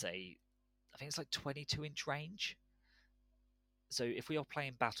 I think it's like 22-inch range. So if we are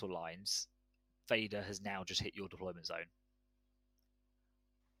playing battle lines, Vader has now just hit your deployment zone.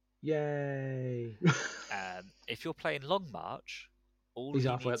 Yay! If you're playing Long March, he's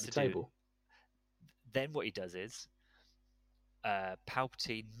halfway up the table. Then what he does is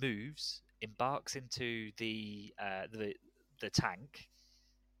Palpatine moves, embarks into the tank,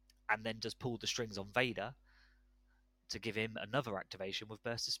 and then just pull the strings on Vader to give him another activation with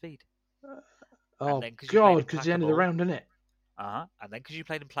burst of speed. God, because it's the end of the round, isn't it? And then because you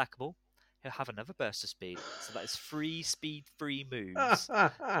played Implacable, he'll have another burst of speed. So that is 3 speed, 3 moves.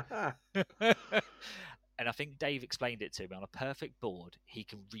 And I think Dave explained it to me. On a perfect board, he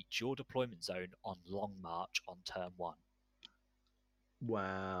can reach your deployment zone on Long March on turn 1.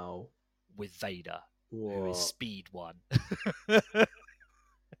 Wow. With Vader, who is speed 1.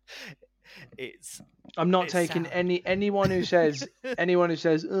 I'm not taking anyone who says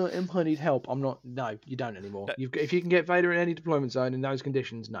oh, Empire need help. I'm not. No, you don't anymore. No. If you can get Vader in any deployment zone in those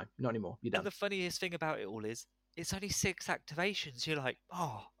conditions, no, not anymore. You don't. And the funniest thing about it all is it's only 6 activations. You're like,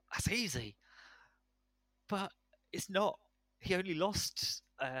 oh, that's easy, but it's not. He only lost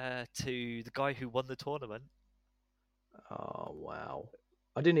to the guy who won the tournament. Oh wow!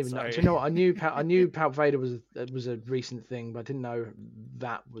 I didn't even know. Do you know what? I knew Palp Vader was a recent thing, but I didn't know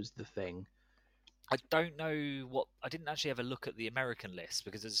that was the thing. I don't know what. I didn't actually have a look at the American list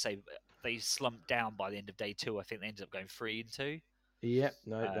because, as I say, they slumped down by the end of day 2. I think they ended up going 3-2. Yep.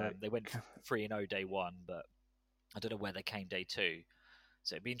 No. They went 3-0 day 1, but I don't know where they came day 2.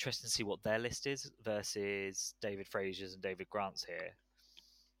 So it'd be interesting to see what their list is versus David Frazier's and David Grant's here.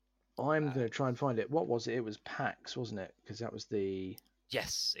 I'm going to try and find it. What was it? It was PAX, wasn't it? Because that was the...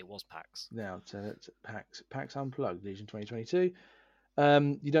 Yes, it was PAX. Now, so that's PAX Unplugged, Legion 2022.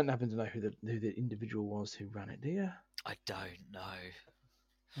 You don't happen to know who the individual was who ran it, do you? I don't know.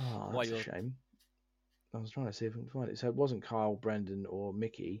 Oh, While that's a you're shame. I was trying to see if I can find it. So it wasn't Kyle, Brendan, or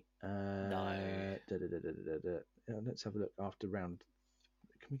Mickey. no. Let's have a look after round.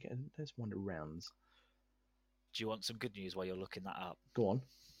 Can we get? There's one of rounds. Do you want some good news while you're looking that up? Go on.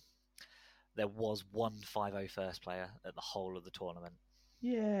 There was one 5-0 first player at the whole of the tournament.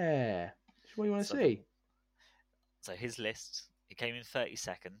 Yeah. What do you want to So see? so his list, he came in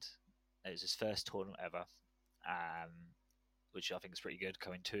 32nd. It was his first tournament ever, which I think is pretty good.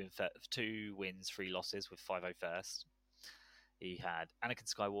 Coming 2 wins, 3 losses with 5-0 first. He had Anakin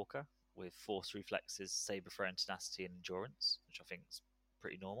Skywalker with Force Reflexes, Saber Throw, Tenacity, and Endurance, which I think is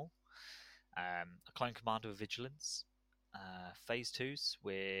pretty normal. A Clone Commander with Vigilance. Phase 2s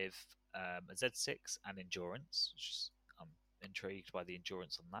with a Z6 and Endurance, which is, I'm intrigued by the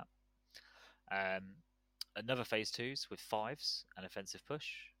endurance on that. Another Phase 2s with 5s and Offensive Push.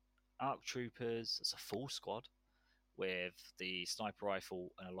 Arc Troopers, it's a full squad with the Sniper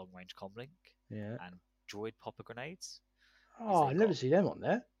Rifle and a long range comlink. Yeah. And Droid Popper Grenades. Oh, I never see them on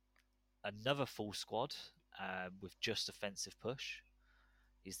there. Another full squad with just Offensive Push.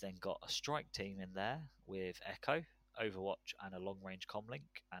 He's then got a strike team in there with Echo, Overwatch, and a long range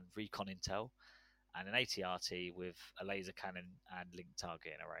comlink and Recon Intel, and an ATRT with a laser cannon and linked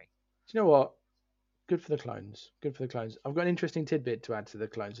targeting array. Do you know what? Good for the clones. Good for the clones. I've got an interesting tidbit to add to the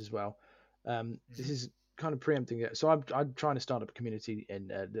clones as well. This is kind of preempting it. So I'm trying to start up a community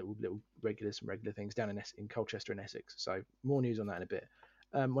in little regular things down in Colchester and Essex. So more news on that in a bit.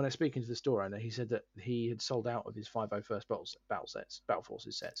 When I was speaking to the store owner, he said that he had sold out of his 5.0 first battle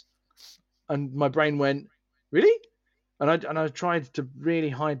forces sets, and my brain went, really? And I tried to really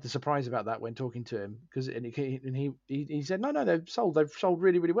hide the surprise about that when talking to him because he said no, they've sold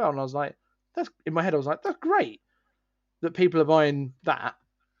really really well, and I was like, that's in my head I was like, that's great that people are buying that,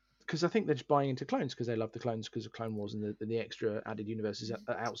 because I think they're just buying into clones because they love the clones because of Clone Wars and the extra added universes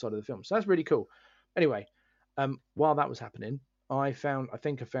outside of the film. So that's really cool. Anyway, while that was happening, I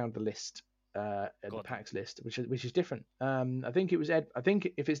think I found the list, the PAX list, which is different. I think it was Ed. I think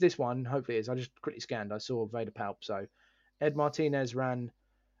if it's this one, hopefully it is. I just quickly scanned. I saw Vader Palp. So Ed Martinez ran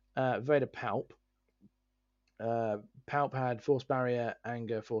Vader Palp. Palp had Force Barrier,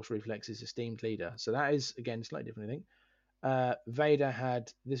 Anger, Force Reflexes, Esteemed Leader. So that is again slightly different, I think. Vader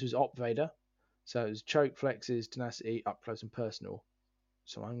had, this was Op Vader, so it was Choke, Flexes, Tenacity, Up Close and Personal.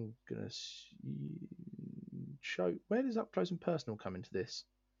 So I'm gonna Choke. Where does Up Close and Personal come into this?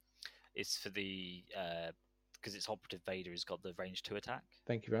 It's for the because it's Operative Vader. He's got the range 2 attack.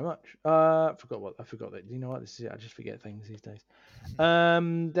 Thank you very much. I forgot that. You know what? This is it. I just forget things these days.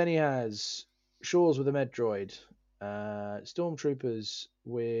 Then he has Shores with a Med Droid, Stormtroopers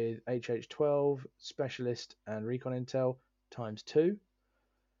with HH-12, Specialist and Recon Intel ×2,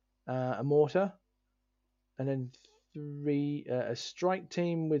 a mortar, and then a strike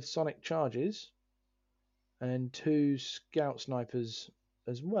team with Sonic Charges, and then 2 Scout Snipers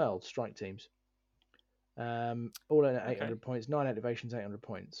as well, strike teams. All at 800 points, 9 activations, 800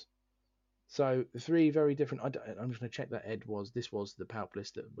 points. So 3 very different. I'm just going to check that this was the Palp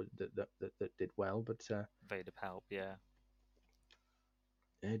list that did well, but Vader Palp, yeah.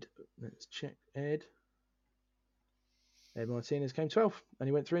 Ed, let's check Ed. Ed Martinez came 12th, and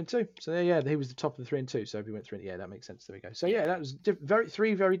he went 3 and 2. So yeah, he was the top of the 3 and 2. So if he went 3, yeah, that makes sense. There we go. So yeah, that was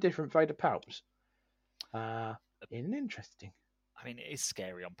three very different Vader Palps. Interesting. I mean, it is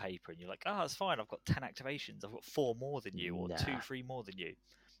scary on paper, and you're like, oh, it's fine. I've got 10 activations. I've got 4 more than you, or 2, 3 more than you.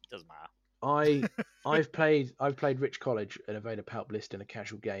 Doesn't matter. I've played Rich College at a Vader Palp list in a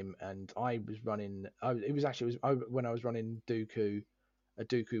casual game, and I was running. When I was running a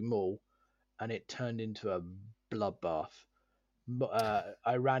Dooku Maul, and it turned into a bloodbath.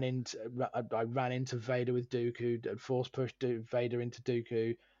 I ran into Vader with Dooku, force pushed Vader into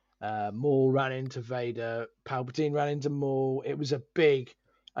Dooku. Maul ran into Vader. Palpatine ran into Maul. It was a big,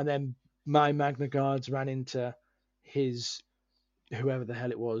 and then my Magna Guards ran into his whoever the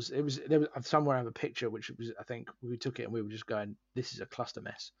hell it was. There was somewhere I have a picture which was, I think we took it and we were just going, this is a cluster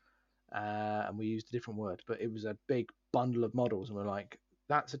mess, and we used a different word, but it was a big bundle of models, and we're like,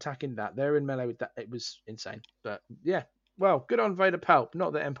 that's attacking that. They're in melee with that. It was insane, but yeah. Well, good on Vader Palp.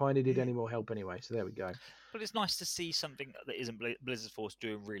 Not that Empire needed any more help anyway, so there we go. But it's nice to see something that isn't Blizzard Force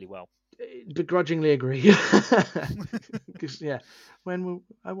doing really well. Begrudgingly agree. Because yeah, I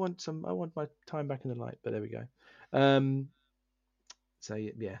want my time back in the light. But there we go. So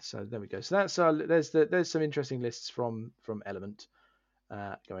yeah, so there we go. So that's there's some interesting lists from Element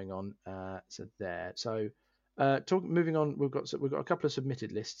going on. So there. So moving on, we've got a couple of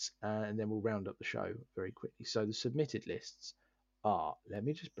submitted lists, and then we'll round up the show very quickly. So the submitted lists are. Let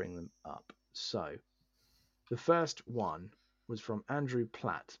me just bring them up. So the first one was from Andrew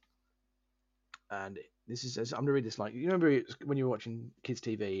Platt, and this is I'm gonna read this like you remember when you were watching kids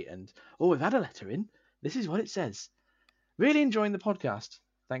TV and we've had a letter in. This is what it says. Really enjoying the podcast.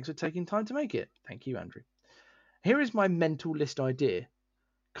 Thanks for taking time to make it. Thank you, Andrew. Here is my mental list idea,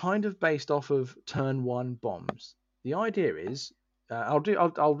 kind of based off of turn one bombs. The idea is, I'll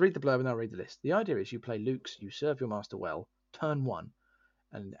read the blurb and I'll read the list. The idea is you play Luke's, you serve your master well, turn one,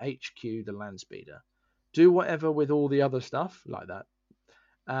 and HQ the land speeder. Do whatever with all the other stuff like that.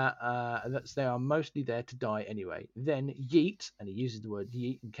 They are mostly there to die anyway. Then yeet, and he uses the word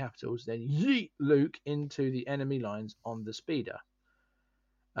yeet in capitals. Then yeet Luke into the enemy lines on the speeder.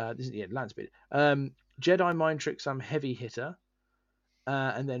 This is land speeder. Jedi mind trick some heavy hitter,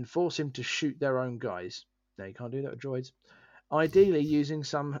 and then force him to shoot their own guys. Now you can't do that with droids. Ideally, using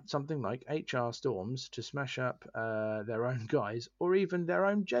something like HR storms to smash up their own guys, or even their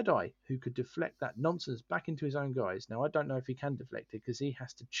own Jedi, who could deflect that nonsense back into his own guys. Now, I don't know if he can deflect it because he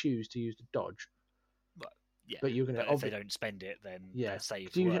has to choose to use the dodge. But yeah, but you're going to. If they don't spend it, then they're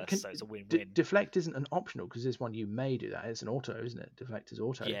saved worse. So it's a win-win. Deflect isn't an optional because this one you may do that. It's an auto, isn't it? Deflect is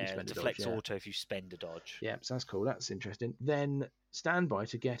auto. Yeah, if you spend deflect's a dodge, auto if you spend a dodge. Yeah, so that's cool. That's interesting. Then stand by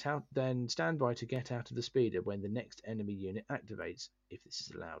to get out. Then stand by to get out of the speeder when the next enemy unit activates, if this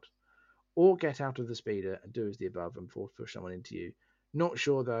is allowed, or get out of the speeder and do as the above and force push someone into you. Not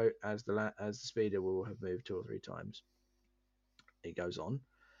sure though, as the speeder will have moved 2 or 3 times. It goes on.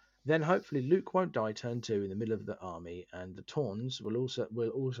 Then hopefully Luke won't die turn 2 in the middle of the army, and the Tawns will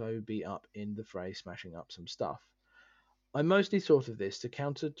also be up in the fray, smashing up some stuff. I mostly thought of this to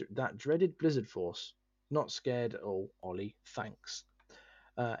counter that dreaded blizzard force. Not scared at all, Ollie. Thanks.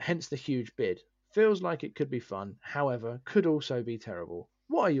 Hence the huge bid. Feels like it could be fun, however, could also be terrible.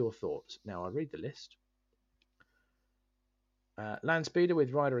 What are your thoughts? Now I'll read the list. Land speeder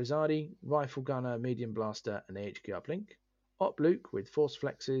with Ryder Azadi, rifle gunner, medium blaster, and HQ uplink. Op Luke with force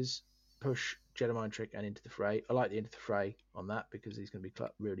flexes, push, Jedi mind trick, and into the fray. I like the into the fray on that because he's going to be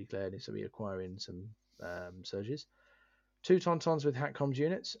really clear. He's going to be acquiring some surges. 2 Tauntauns with Hat Comms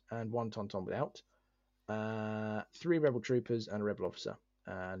units and 1 Tauntaun without. 3 Rebel troopers and a Rebel officer.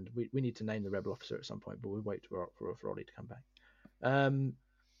 And we need to name the Rebel officer at some point, but we'll wait for Ollie to come back.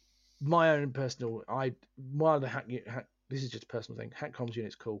 My own personal, while the this is just a personal thing. Hat comms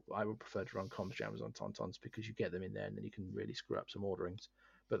unit's cool. I would prefer to run comms jammers on Tauntauns because you get them in there and then you can really screw up some orderings.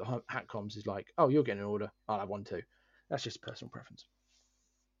 But the hat comms is like, oh, you're getting an order. I'll have one too. That's just a personal preference.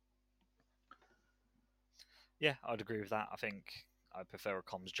 Yeah, I'd agree with that. I think I prefer a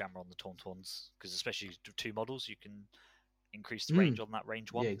comms jammer on the Tauntauns because especially 2 models, you can increase the range on that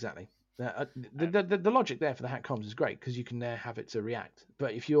range 1. Yeah, exactly. The logic there for the hat comms is great because you can have it to react.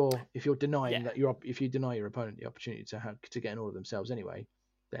 But if you're denying if you deny your opponent the opportunity to get an order themselves anyway,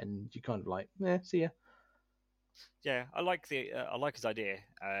 then you kind of like, see ya. Yeah, I like his idea.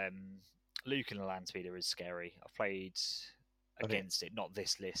 Luke in a land speeder is scary. I've played against it, not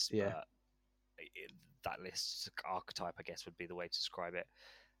this list, but that list archetype, I guess, would be the way to describe it,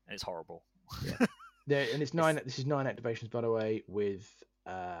 and it's horrible. Yeah, and it's 9. This is 9 activations, by the way, with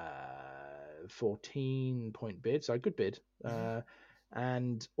 14-point bid, so a good bid.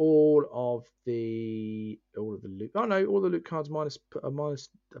 And all the Luke. Oh no, all the Luke cards minus a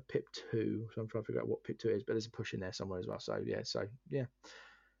pip 2. So I'm trying to figure out what pip 2 is, but there's a push in there somewhere as well. So yeah,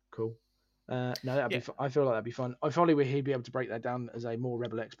 cool. No, that'd be. I feel like that'd be fun. If Ollie were here, he'd be able to break that down as a more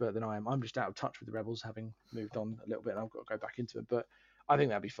Rebel expert than I am. I'm just out of touch with the Rebels, having moved on a little bit, and I've got to go back into it. But I think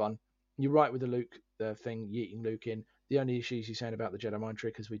that'd be fun. You're right with the thing, yeeting Luke in. The only issues you're saying about the Jedi mind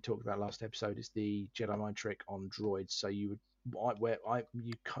trick, as we talked about last episode, is the Jedi mind trick on droids. So you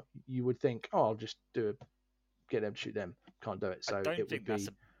would think, oh, I'll just get them to shoot them. Can't do it. So I don't it think would that's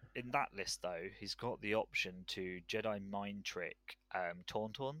be... in that list though. He's got the option to Jedi mind trick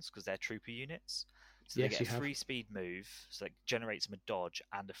Tauntauns because they're trooper units. So they get a 3-speed move, so that generates them a dodge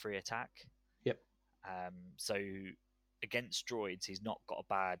and a free attack. Yep. So against droids, he's not got a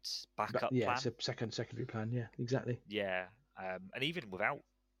bad backup plan. Yeah, it's a secondary plan. Yeah, exactly. Yeah, and even without,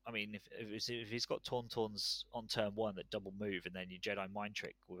 I mean, if he's got Tauntauns on turn 1 that double move, and then you Jedi mind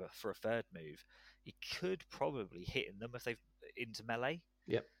trick for a 3rd move, he could probably hit them if they've into melee.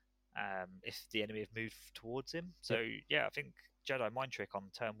 Yep. If the enemy have moved towards him, so yeah, I think Jedi mind trick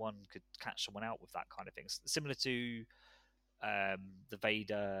on turn 1 could catch someone out with that kind of thing, similar to the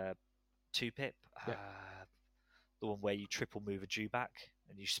Vader 2-pip. The one where you triple move a Dewback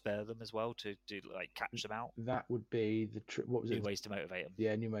and you spare them as well to do catch them out. That would be what was new it? ways to motivate them.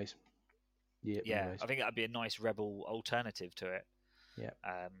 Yeah, new ways. Yeah, I think that'd be a nice Rebel alternative to it. Yeah.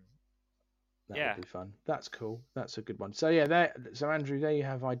 That Yeah. would be fun. That's cool. That's a good one. So yeah, so Andrew, there you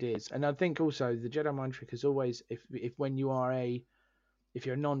have ideas, and I think also the Jedi mind trick is always if when you are if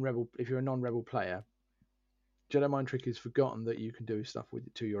you're a non-rebel player, Jedi mind trick is forgotten that you can do stuff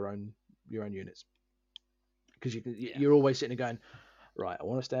with to your own units, because you're always sitting there going, right, I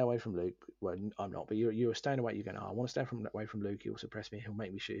want to stay away from Luke. Well, I'm not, but you're staying away. You're going, oh, I want to stay away from Luke. He'll suppress me. He'll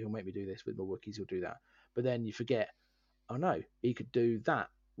make me shoot. He'll make me do this with my Wookiees. He'll do that. But then you forget, oh no, he could do that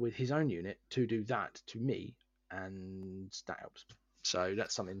with his own unit to do that to me, and that helps. So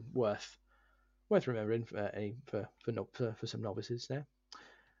that's something worth remembering for some novices there.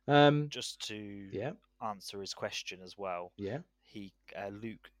 Just to Yeah, answer his question as well, yeah,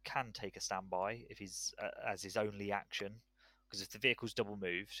 Luke can take a standby if he's as his only action, because if the vehicle's double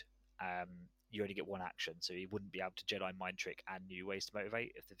moved, you only get one action, so he wouldn't be able to Jedi mind trick and new ways to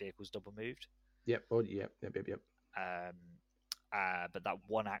motivate if the vehicle's double moved. yep, or yep. But that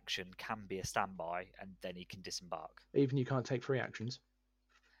one action can be a standby, and then he can disembark. Even you can't take 3 actions.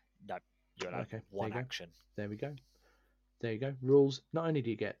 No, you're allowed one action. There we go. There you go. Rules. Not only do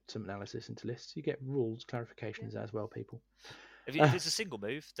you get some analysis into lists, you get rules clarifications as well, people. If it's a single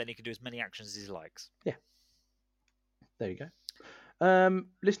move, then he can do as many actions as he likes. Yeah. There you go.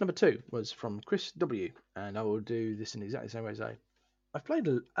 List number 2 was from Chris W, and I will do this in exactly the same way as I've played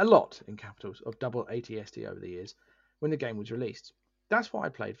a lot in capitals of double ATST over the years when the game was released. That's what I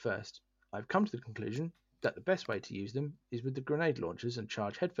played first. I've come to the conclusion that the best way to use them is with the grenade launchers and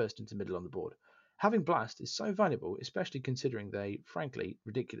charge headfirst into the middle on the board. Having blast is so valuable, especially considering they, frankly,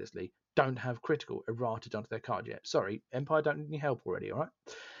 ridiculously, don't have critical errated onto their card yet. Sorry, Empire don't need any help already, all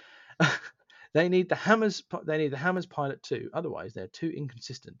right? They need the hammers pilot too, otherwise they're too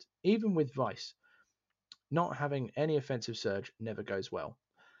inconsistent. Even with Vice, not having any offensive surge never goes well.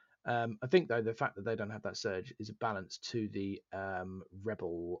 I think though the fact that they don't have that surge is a balance to the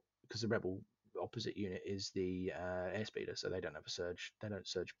rebel, because the rebel opposite unit is the airspeeder, so they don't have a surge. They don't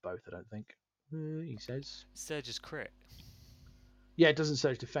surge both, I don't think. He says surge is crit. Yeah, it doesn't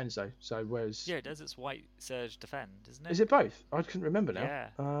surge defense though. So whereas it does. It's white surge defend, isn't it? Is it both? I couldn't remember now. Yeah.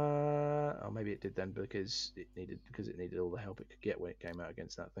 Oh, maybe it did then because it needed all the help it could get when it came out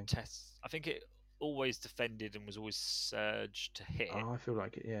against that thing. Tests. I think it always defended and was always surge to hit. Oh, I feel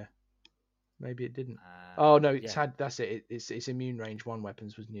like it. Yeah. Maybe it didn't. Oh no, it's had. That's it. It's immune range 1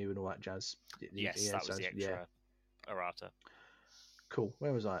 weapons was new and all that jazz. Yes, that was the extra errata. Cool.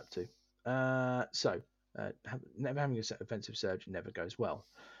 Where was I up to? Never having a offensive surge never goes well.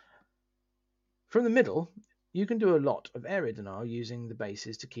 From the middle, you can do a lot of area denial using the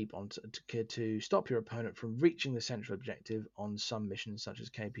bases to keep on to stop your opponent from reaching the central objective on some missions such as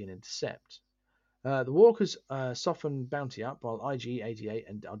KP and Intercept. The Walkers soften Bounty up, while IG-88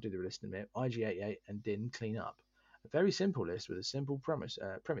 and I'll do the list in a minute. IG-88 and Din clean up. A very simple list with a simple premise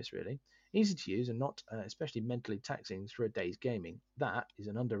really. Easy to use and not especially mentally taxing for a day's gaming. That is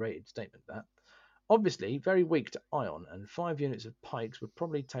an underrated statement. That obviously very weak to Ion, and 5 units of pikes would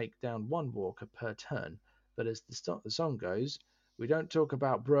probably take down 1 Walker per turn. But as the song goes, we don't talk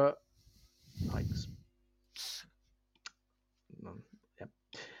about bruh pikes.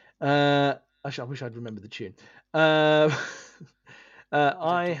 I wish I'd remember the tune. I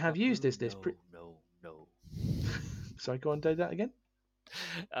have used this list. No. Sorry, go on, do that again.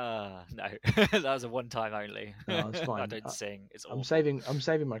 No, that was a one-time only. No, it's fine. I don't sing. It's awful. I'm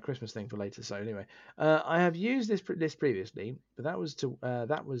saving my Christmas thing for later. So anyway, I have used this list previously, but that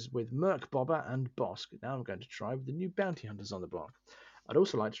was with Merc Bobber and Bosk. Now I'm going to try with the new bounty hunters on the block. I'd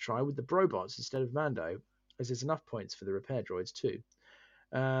also like to try with the Brobots instead of Mando, as there's enough points for the repair droids too.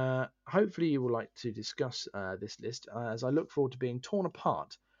 Hopefully you will like to discuss this list, as I look forward to being torn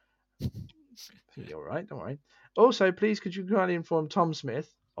apart. I think you're all right, don't worry. Also, please could you kindly inform Tom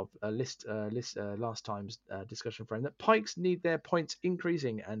Smith of last time's discussion frame that pikes need their points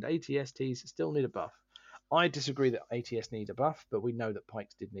increasing and ATSTs still need a buff. I disagree that ATS need a buff, but we know that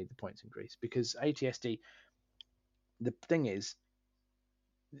pikes did need the points increase, because ATST, the thing is,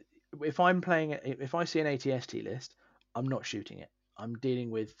 if I see an ATST list, I'm not shooting it. I'm dealing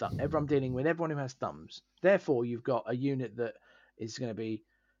with everyone who has thumbs. Therefore, you've got a unit that is going to be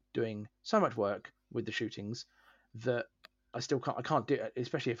doing so much work with the shootings that I can't do it,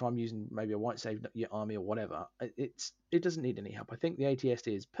 especially if I'm using maybe a white save army or whatever. It doesn't need any help. I think the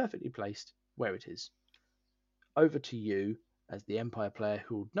ATSD is perfectly placed where it is. Over to you as the Empire player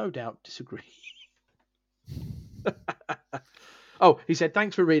who will no doubt disagree. Oh, he said,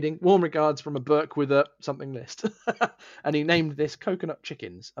 thanks for reading. Warm regards from a Burke with a something list. And he named this Coconut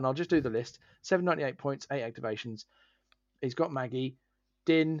Chickens. And I'll just do the list. 798 points, 8 activations. He's got Maggie,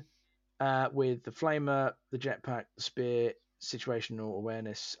 Din with the Flamer, the Jetpack, the Spear, situational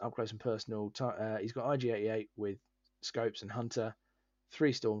awareness, up close and personal. He's got IG-88 with scopes and hunter,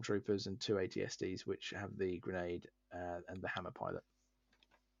 3 stormtroopers and 2 ATSDs, which have the grenade and the hammer pilot.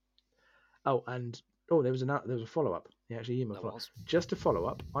 Oh, and there was a follow up. Yeah, actually, just a follow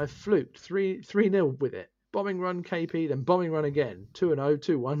up. I fluked 3-0 with it. Bombing run KP, then bombing run again. 2-0,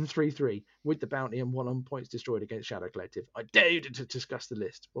 2-1, 3-3 with the bounty and 1 on points destroyed against Shadow Collective. I dare you to discuss the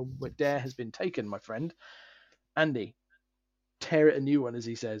list. Well, dare has been taken, my friend. Andy, tear it a new one, as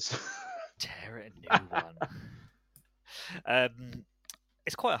he says. Tear it a new one.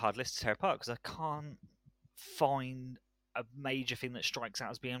 It's quite a hard list to tear apart because I can't find a major thing that strikes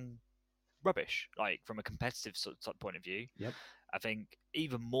out as being rubbish, like from a competitive sort of point of view. Yep. I think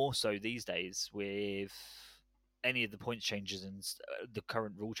even more so these days with any of the points changes and the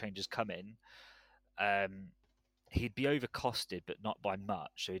current rule changes come in, he'd be overcosted, but not by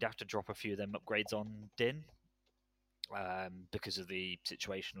much. So he'd have to drop a few of them upgrades on Din because of the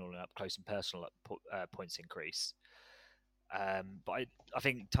situational and up close and personal points increase. But I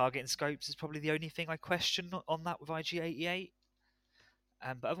think targeting scopes is probably the only thing I question on that with IG-88.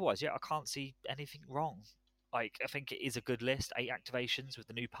 But otherwise, yeah, I can't see anything wrong. Like, I think it is a good list. 8 activations with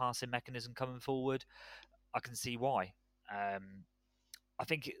the new passing mechanism coming forward. I can see why. I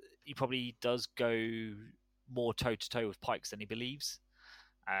think he probably does go more toe-to-toe with Pikes than he believes.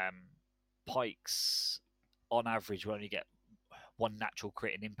 Pikes, on average, will only get 1 natural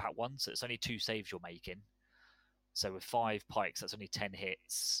crit in Impact 1, so it's only 2 saves you're making. So with 5 Pikes, that's only 10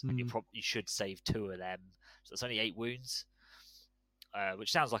 hits. And you should save 2 of them. So that's only 8 wounds.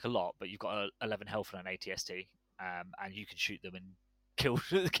 Which sounds like a lot, but you've got 11 health on an ATST, and you can shoot them and kill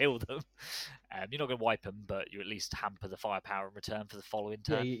them. You're not going to wipe them, but you at least hamper the firepower in return for the following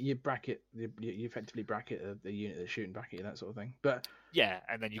turn. Yeah, you bracket, you effectively bracket the unit that's shooting back at you, that sort of thing. But yeah,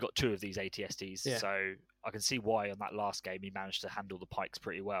 and then you've got 2 of these ATSTs, yeah. so I can see why on that last game he managed to handle the Pikes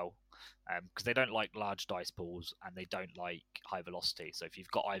pretty well, because they don't like large dice pools and they don't like high velocity. So if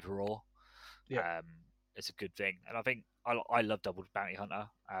you've got either or, it's a good thing. And I think I love Double Bounty Hunter,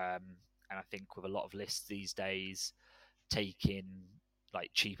 and I think with a lot of lists these days, taking like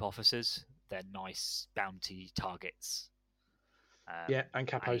cheap officers, they're nice bounty targets. And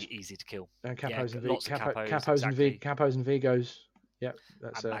capos, and easy to kill. And capos and lots of capos and Vigos. Yeah,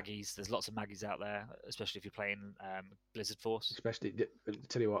 that's and Maggies. There's lots of Maggies out there, especially if you're playing Blizzard Force. Especially,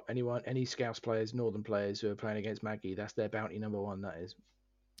 tell you what, any Scouts players, Northern players who are playing against Maggie, that's their bounty number 1. That is.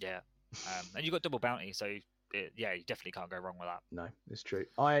 Yeah, and you've got double bounty, so you definitely can't go wrong with that. No, it's true.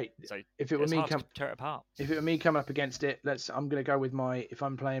 If it were me tear it apart. If it were me coming up against it, I'm going to go with if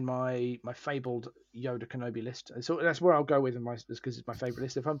I'm playing my fabled Yoda Kenobi list. So that's where I'll go with because it's my favorite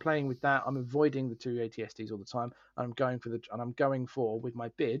list. If I'm playing with that, I'm avoiding the 2 ATSTs all the time, and I'm going for with my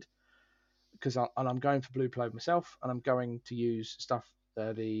bid I'm going for blue play myself, and I'm going to use stuff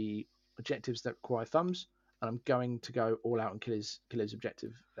the objectives that require thumbs. And I'm going to go all out and kill his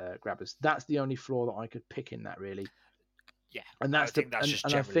objective grabbers. That's the only flaw that I could pick in that, really. Yeah, and I think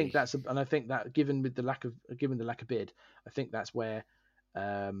that given the lack of bid, I think that's where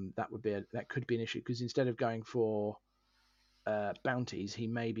that could be an issue, because instead of going for bounties, he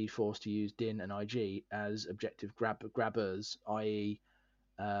may be forced to use Din and IG as objective grabbers, i.e.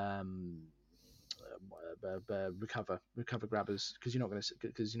 recover grabbers, because you're not going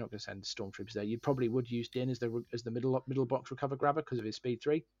to send stormtroopers there. You probably would use Din as the middle box recover grabber because of his speed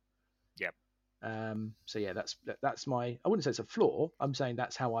 3. Yep. So yeah, that's my. I wouldn't say it's a flaw. I'm saying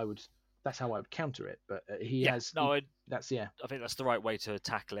that's how I would counter it. But I think that's the right way to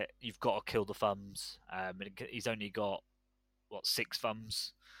tackle it. You've got to kill the thumbs. He's only got 6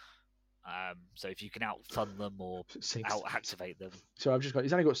 thumbs. So if you can out thumb them or out activate them. So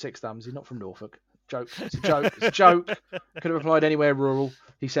he's only got 6 thumbs. He's not from Norfolk. Joke. It's a joke. It's a joke. Could have applied anywhere rural.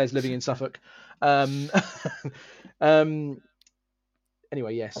 He says, living in Suffolk. Anyway,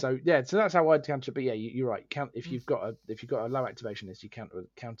 yeah. So that's how I'd counter. But yeah, you're right. If you've got a low activation list, you counter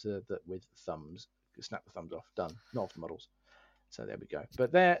that with thumbs. Snap the thumbs off. Done. Not off the models. So there we go.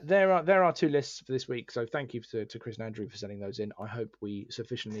 But there are 2 lists for this week. So thank you to Chris and Andrew for sending those in. I hope we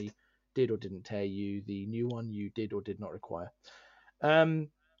sufficiently did or didn't tear you the new one you did or did not require.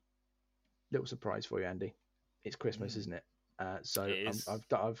 Little surprise for you, Andy. It's Christmas, isn't it? So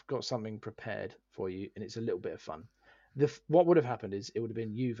I've got something prepared for you, and it's a little bit of fun. What would have happened is it would have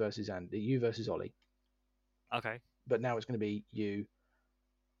been you versus Andy, you versus Ollie. Okay. But now it's going to be you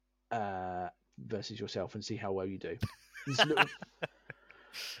versus yourself, and see how well you do.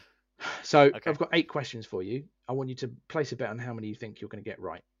 So okay. I've got 8 questions for you. I want you to place a bet on how many you think you're going to get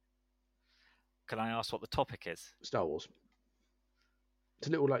right. Can I ask what the topic is? Star Wars. It's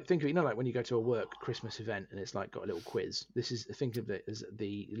a little like, think of it, like when you go to a work Christmas event and it's like got a little quiz. Think of it as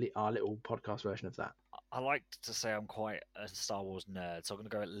our little podcast version of that. I like to say I'm quite a Star Wars nerd, so I'm going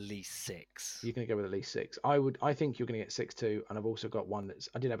to go at least 6. You're going to go with at least 6. I think you're going to get 6 too, and I've also got one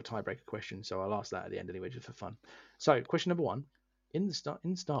I did have a tiebreaker question, so I'll ask that at the end anyway, just for fun. So, question number 1. In Star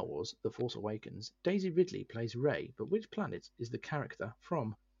Wars: The Force Awakens, Daisy Ridley plays Rey, but which planet is the character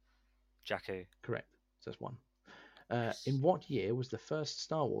from? Jakku. Correct. So that's 1. Yes. In what year was the first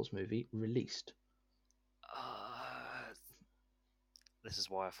Star Wars movie released? This is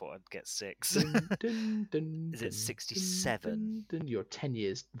why I thought I'd get 6. Is it 67? You're 10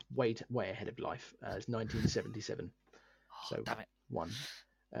 years way ahead of life. It's 1977. So damn it. 1.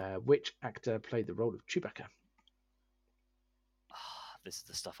 Which actor played the role of Chewbacca? This is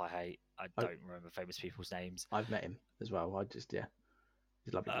the stuff I hate. I don't remember famous people's names. I've met him as well. He's a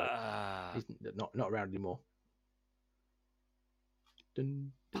lovely bloke. He's not around anymore.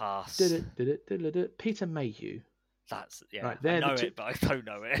 Pass. Peter Mayhew. That's right. I know it, but I don't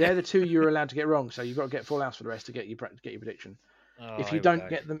know it. They're the 2 you're allowed to get wrong. So you've got to get full house for the rest to get your prediction. If you don't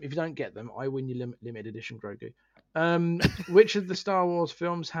get them, I win your limited edition Grogu. Which of the Star Wars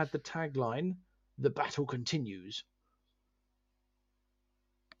films had the tagline "The battle continues"?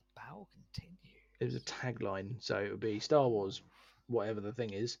 Battle continues. It was a tagline, so it would be Star Wars, whatever the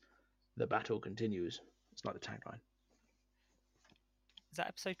thing is. The battle continues. It's like the tagline. Is that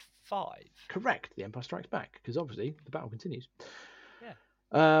episode 5? Correct. The Empire Strikes Back, because obviously the battle continues.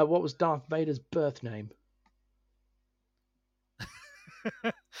 Yeah. What was Darth Vader's birth name?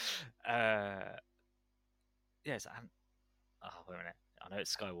 Yes. Oh, wait a minute. I know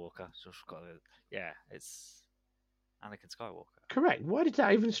it's Skywalker. Yeah, it's Anakin Skywalker. Correct. Why did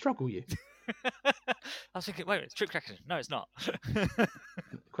that even struggle you? I was thinking, wait a minute, it's trick question. No, it's not.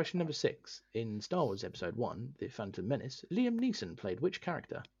 Question number 6. In Star Wars Episode 1, The Phantom Menace, Liam Neeson played which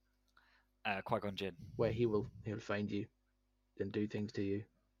character? Qui-Gon Jinn. Where he'll find you, then do things to you,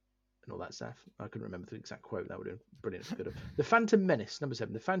 and all that stuff. I couldn't remember the exact quote. That would have been brilliant if I could have. The Phantom Menace, number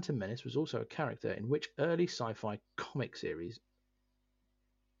 7. The Phantom Menace was also a character in which early sci-fi comic series?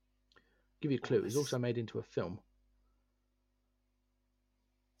 Give you a clue. It was also made into a film.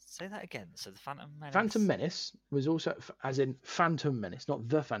 Say that again. So the Phantom Menace. Phantom Menace was also, as in Phantom Menace, not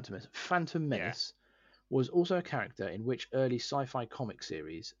the Phantom Menace. Phantom Menace was also a character in which early sci-fi comic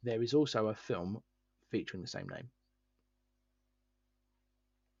series. There is also a film featuring the same name.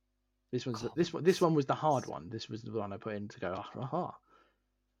 This one was the hard one. This was the one I put in to go, aha.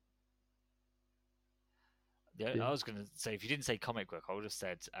 Yeah, I was going to say, if you didn't say comic book, I would have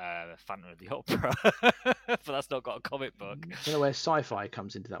said Phantom of the Opera. But that's not got a comic book. I don't know where sci-fi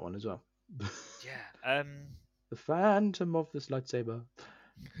comes into that one as well. Yeah. The Phantom of the Lightsaber.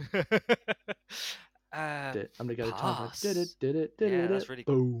 I'm going to go to time. Yeah, that's really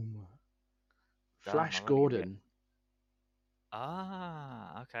cool. Boom. Flash Gordon.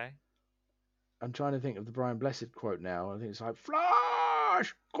 Okay. I'm trying to think of the Brian Blessed quote now. I think it's like,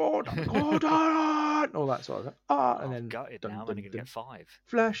 Flash Gordon, all that sort of thing. And then gutted now. I'm only going to get 5.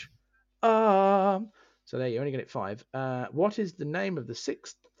 Flash. So there you only get it 5. What is the name of the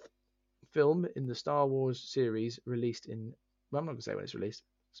 6th film in the Star Wars series released in? Well, I'm not going to say when it's released.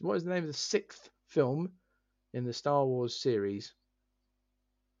 So what is the name of the 6th film in the Star Wars series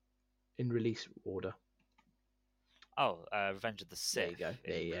in release order? Revenge of the Sith. There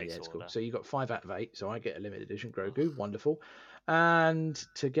you go. Yeah, it's cool. So you got 5 out of 8. So I get a limited edition Grogu. Wonderful. And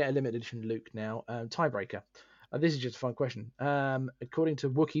to get a limited edition Luke now, tiebreaker. This is just a fun question. According to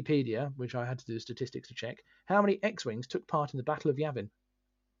Wikipedia, which I had to do the statistics to check, how many X-Wings took part in the Battle of Yavin?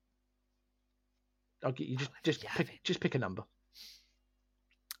 I'll get you just pick a number.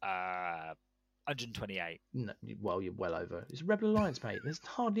 128. No, well, you're well over. It's Rebel Alliance, mate. There's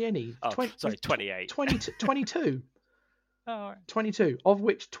hardly any. 28. 22. Oh, all right. 22, of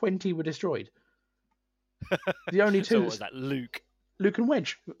which 20 were destroyed. The only 2. So what was that? Luke and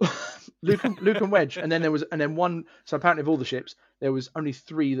Wedge. Luke and Wedge, and then one. So apparently, of all the ships, there was only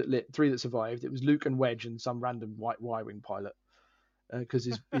 3 that survived. It was Luke and Wedge and some random white Y-wing pilot, because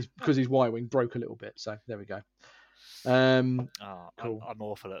his Y-wing broke a little bit. So there we go. Cool. I'm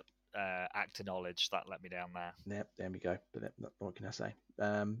awful at actor knowledge. That let me down there. Yep, there we go. But what can I say?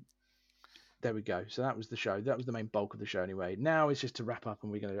 There we go. So that was the show. That was the main bulk of the show anyway. Now it's just to wrap up,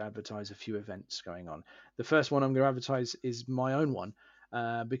 and we're going to advertise a few events going on. The first one I'm going to advertise is my own one,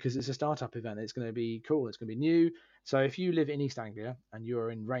 because it's a startup event. It's going to be cool. It's going to be new. So if you live in East Anglia and you're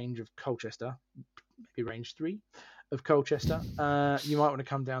in range of Colchester, maybe range 3 of Colchester, you might want to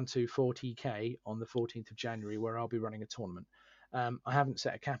come down to 40k on the 14th of January, where I'll be running a tournament. I haven't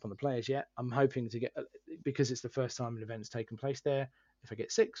set a cap on the players yet. I'm hoping to get, because it's the first time an event's taken place there, If I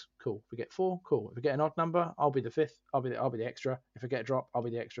get 6, cool. If we get 4, cool. If I get an odd number, I'll be the 5th. I'll be the extra. If I get a drop, I'll be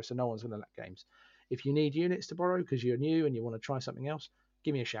the extra. So no one's going to lack games. If you need units to borrow because you're new and you want to try something else,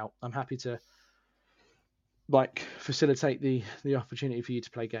 give me a shout. I'm happy to facilitate the opportunity for you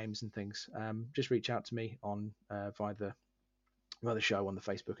to play games and things. Just reach out to me on via the show on the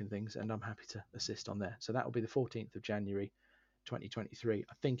Facebook and things, and I'm happy to assist on there. So that will be the 14th of January 2023.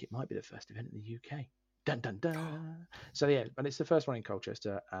 I think it might be the first event in the UK. Dun dun dun. So yeah, but it's the first one in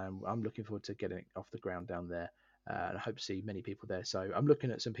Colchester, and I'm looking forward to getting it off the ground down there. And I hope to see many people there. So I'm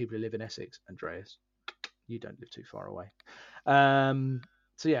looking at some people who live in Essex. Andreas, you don't live too far away.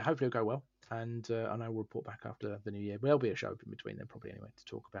 So yeah, hopefully it'll go well, and I will report back after the new year. There'll be a show in between them probably anyway to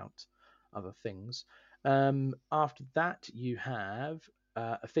talk about other things. After that, you have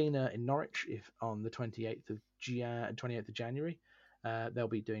Athena in Norwich on the 28th of January. They'll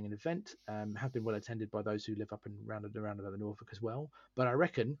be doing an event, have been well attended by those who live up and around about the Norfolk as well. But I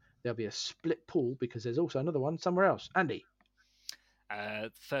reckon there'll be a split pool because there's also another one somewhere else. Andy?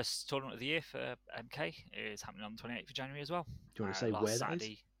 First tournament of the year for MK is happening on the 28th of January as well. Do you want to say where Saturday.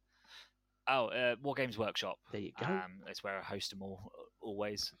 That is? Oh, War Games Workshop. There you go. It's where I host them all,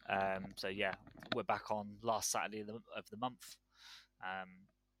 always. So yeah, we're back on last Saturday of the month.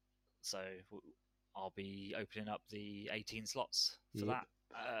 So I'll be opening up the 18 slots for that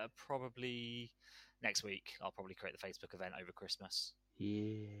probably next week. I'll probably create the Facebook event over Christmas.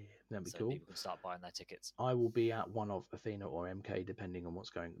 Yeah, that'd be so cool. People can start buying their tickets. I will be at one of Athena or MK, depending on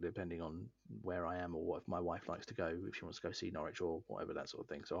where I am or what if my wife likes to go, if she wants to go see Norwich or whatever, that sort of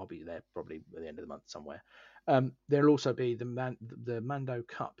thing. So I'll be there probably at the end of the month somewhere. There'll also be the Mando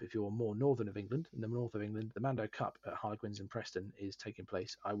Cup if you're more northern of England. In the north of England, the Mando Cup at Harlequins in Preston is taking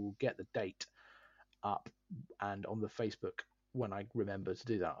place. I will get the date up and on the Facebook when I remember to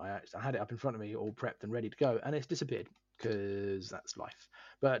do that. I had it up in front of me all prepped and ready to go, and it's disappeared because that's life.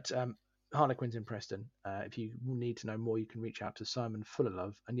 But Harlequins in Preston, if you need to know more, you can reach out to Simon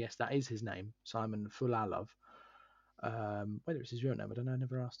Fullalove, and yes, that is his name, Simon Fullalove. Whether it's his real name, I don't know, I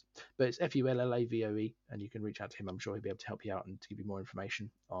never asked, but it's Fullavoe, and you can reach out to him. I'm sure he'll be able to help you out and to give you more information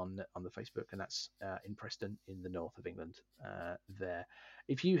on the Facebook, and that's in Preston in the north of England there.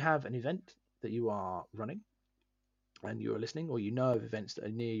 If you have an event that you are running and you're listening, or you know of events that are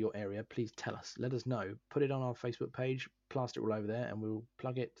near your area, please tell us. Let us know. Put it on our Facebook page, plaster it all over there, and we'll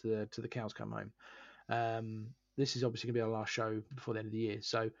plug it to the cows come home. This is obviously going to be our last show before the end of the year.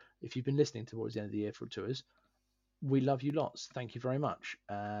 So if you've been listening towards the end of the year to us, we love you lots. Thank you very much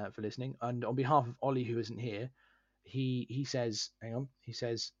for listening. And on behalf of Ollie, who isn't here, he says,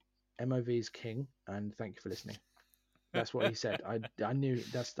 MOV is king, and thank you for listening. That's what he said. I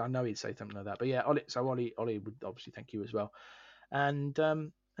know he'd say something like that. But yeah, Ollie would obviously thank you as well. And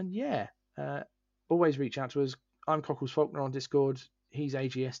yeah, always reach out to us. I'm Cockles Faulkner on Discord. He's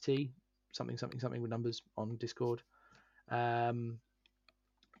AGST something with numbers on Discord. That's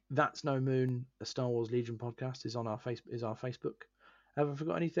No Moon, a Star Wars Legion podcast, is on our Facebook. Have I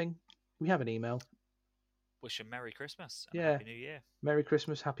forgot anything? We have an email. Wish a Merry Christmas and Happy New Year. Merry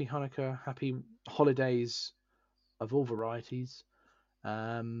Christmas, Happy Hanukkah, Happy Holidays of all varieties.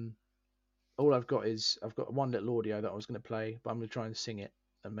 All I've got one little audio that I was going to play, but I'm going to try and sing it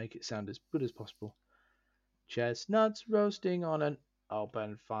and make it sound as good as possible. Chestnuts roasting on an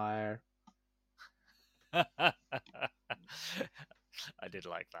open fire. I did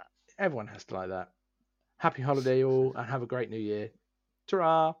like that. Everyone has to like that. Happy holiday all, and have a great new year.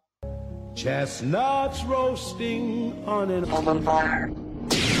 Ta-ra! Chestnuts roasting on an open fire.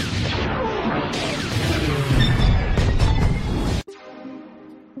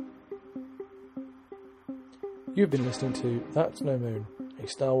 You've been listening to That's No Moon, a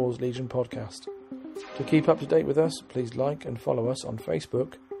Star Wars Legion podcast. To keep up to date with us, please like and follow us on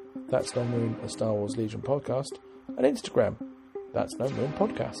Facebook, That's No Moon, a Star Wars Legion podcast, and Instagram, That's No Moon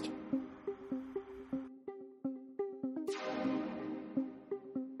Podcast.